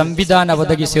ಪ್ರಜೆಗೂ ಸಂವಿಧಾನ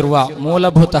ಒದಗಿಸಿರುವ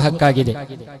ಮೂಲಭೂತ ಹಕ್ಕಾಗಿದೆ.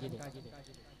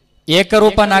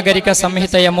 ಏಕರೂಪ ನಾಗರಿಕ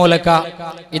ಸಂಹಿತೆಯ ಮೂಲಕ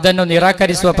ಇದನ್ನು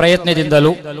ನಿರಾಕರಿಸುವ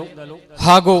ಪ್ರಯತ್ನದಿಂದಲೂ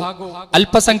ಹಾಗೂ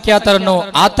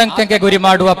ಅಲ್ಪಸಂಖ್ಯಾತರನ್ನು ಆತಂಕಕ್ಕೆ ಗುರಿ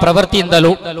ಮಾಡುವ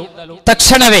ಪ್ರವೃತ್ತಿಯಿಂದಲೂ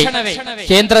ತಕ್ಷಣವೇ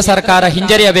ಕೇಂದ್ರ ಸರ್ಕಾರ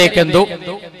ಹಿಂಜರಿಯಬೇಕೆಂದು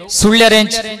ಸುಳ್ಯ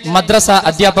ರೇಂಜ್ ಮದ್ರಸಾ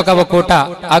ಅಧ್ಯಾಪಕ ಒಕ್ಕೂಟ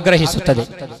ಆಗ್ರಹಿಸುತ್ತದೆ.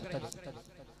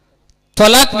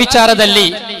 ತ್ವಲಾಕ್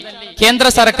ವಿಚಾರದಲ್ಲಿ ಕೇಂದ್ರ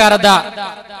ಸರ್ಕಾರದ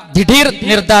ದಿಢೀರ್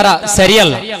ನಿರ್ಧಾರ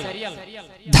ಸರಿಯಲ್ಲ.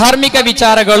 ಧಾರ್ಮಿಕ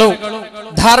ವಿಚಾರಗಳು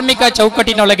ಧಾರ್ಮಿಕ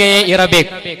ಚೌಕಟ್ಟಿನೊಳಗೆಯೇ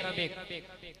ಇರಬೇಕು.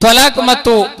 ತ್ವಲಾಕ್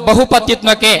ಮತ್ತು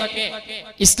ಬಹುಪತ್ನಿತ್ವಕ್ಕೆ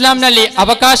ಇಸ್ಲಾಂನಲ್ಲಿ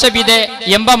ಅವಕಾಶವಿದೆ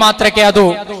ಎಂಬ ಮಾತ್ರಕ್ಕೆ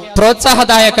ಅದು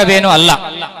ಪ್ರೋತ್ಸಾಹದಾಯಕವೇನೂ ಅಲ್ಲ.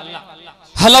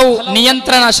 ಹಲವು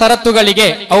ನಿಯಂತ್ರಣ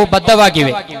ಷರತ್ತುಗಳಿಗೆ ಅವು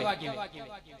ಬದ್ಧವಾಗಿವೆ.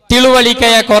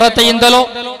 ತಿಳುವಳಿಕೆಯ ಕೊರತೆಯಿಂದಲೋ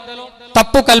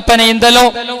ತಪ್ಪು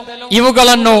ಕಲ್ಪನೆಯಿಂದಲೋ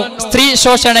ಇವುಗಳನ್ನು ಸ್ತ್ರೀ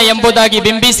ಶೋಷಣೆ ಎಂಬುದಾಗಿ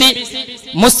ಬಿಂಬಿಸಿ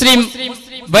ಮುಸ್ಲಿಂ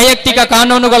ವೈಯಕ್ತಿಕ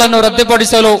ಕಾನೂನುಗಳನ್ನು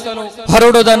ರದ್ದುಪಡಿಸಲು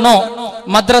ಹೊರಡುವುದನ್ನು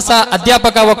ಮದ್ರಸಾ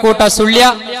ಅಧ್ಯಾಪಕ ಒಕ್ಕೂಟ ಸುಳ್ಯ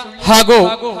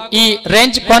ಹಾಗೂ ಈ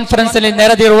ರೇಂಜ್ ಕಾನ್ಫರೆನ್ಸ್ ನಲ್ಲಿ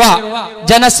ನೆರೆದಿರುವ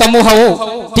ಜನ ಸಮೂಹವು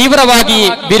ತೀವ್ರವಾಗಿ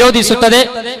ವಿರೋಧಿಸುತ್ತದೆ.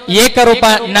 ಏಕರೂಪ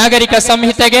ನಾಗರಿಕ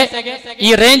ಸಂಹಿತೆಗೆ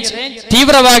ಈ ರೇಂಜ್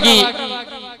ತೀವ್ರವಾಗಿ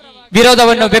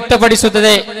ವಿರೋಧವನ್ನು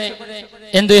ವ್ಯಕ್ತಪಡಿಸುತ್ತದೆ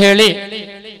ಎಂದು ಹೇಳಿ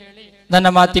ನನ್ನ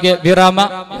ಮಾತಿಗೆ ವಿರಾಮ.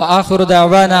 ಆಖಿರು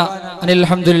ದಅವಾನಾ ಅನಿಲ್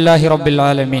ಹಮ್ದುಲಿಲ್ಲಾಹಿ ರಬ್ಬಿಲ್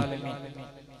ಆಲಮೀನ್.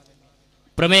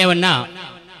 ಪ್ರಮೇಯವನ್ನ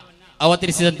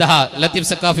ಅವತರಿಸಿದಂತಹ ಲತೀಫ್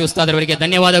ಸಕಾಫಿ ಉಸ್ತಾದ್ ಅವರಿಗೆ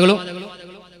ಧನ್ಯವಾದಗಳು.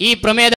 ಈ ಪ್ರಮೇಯದ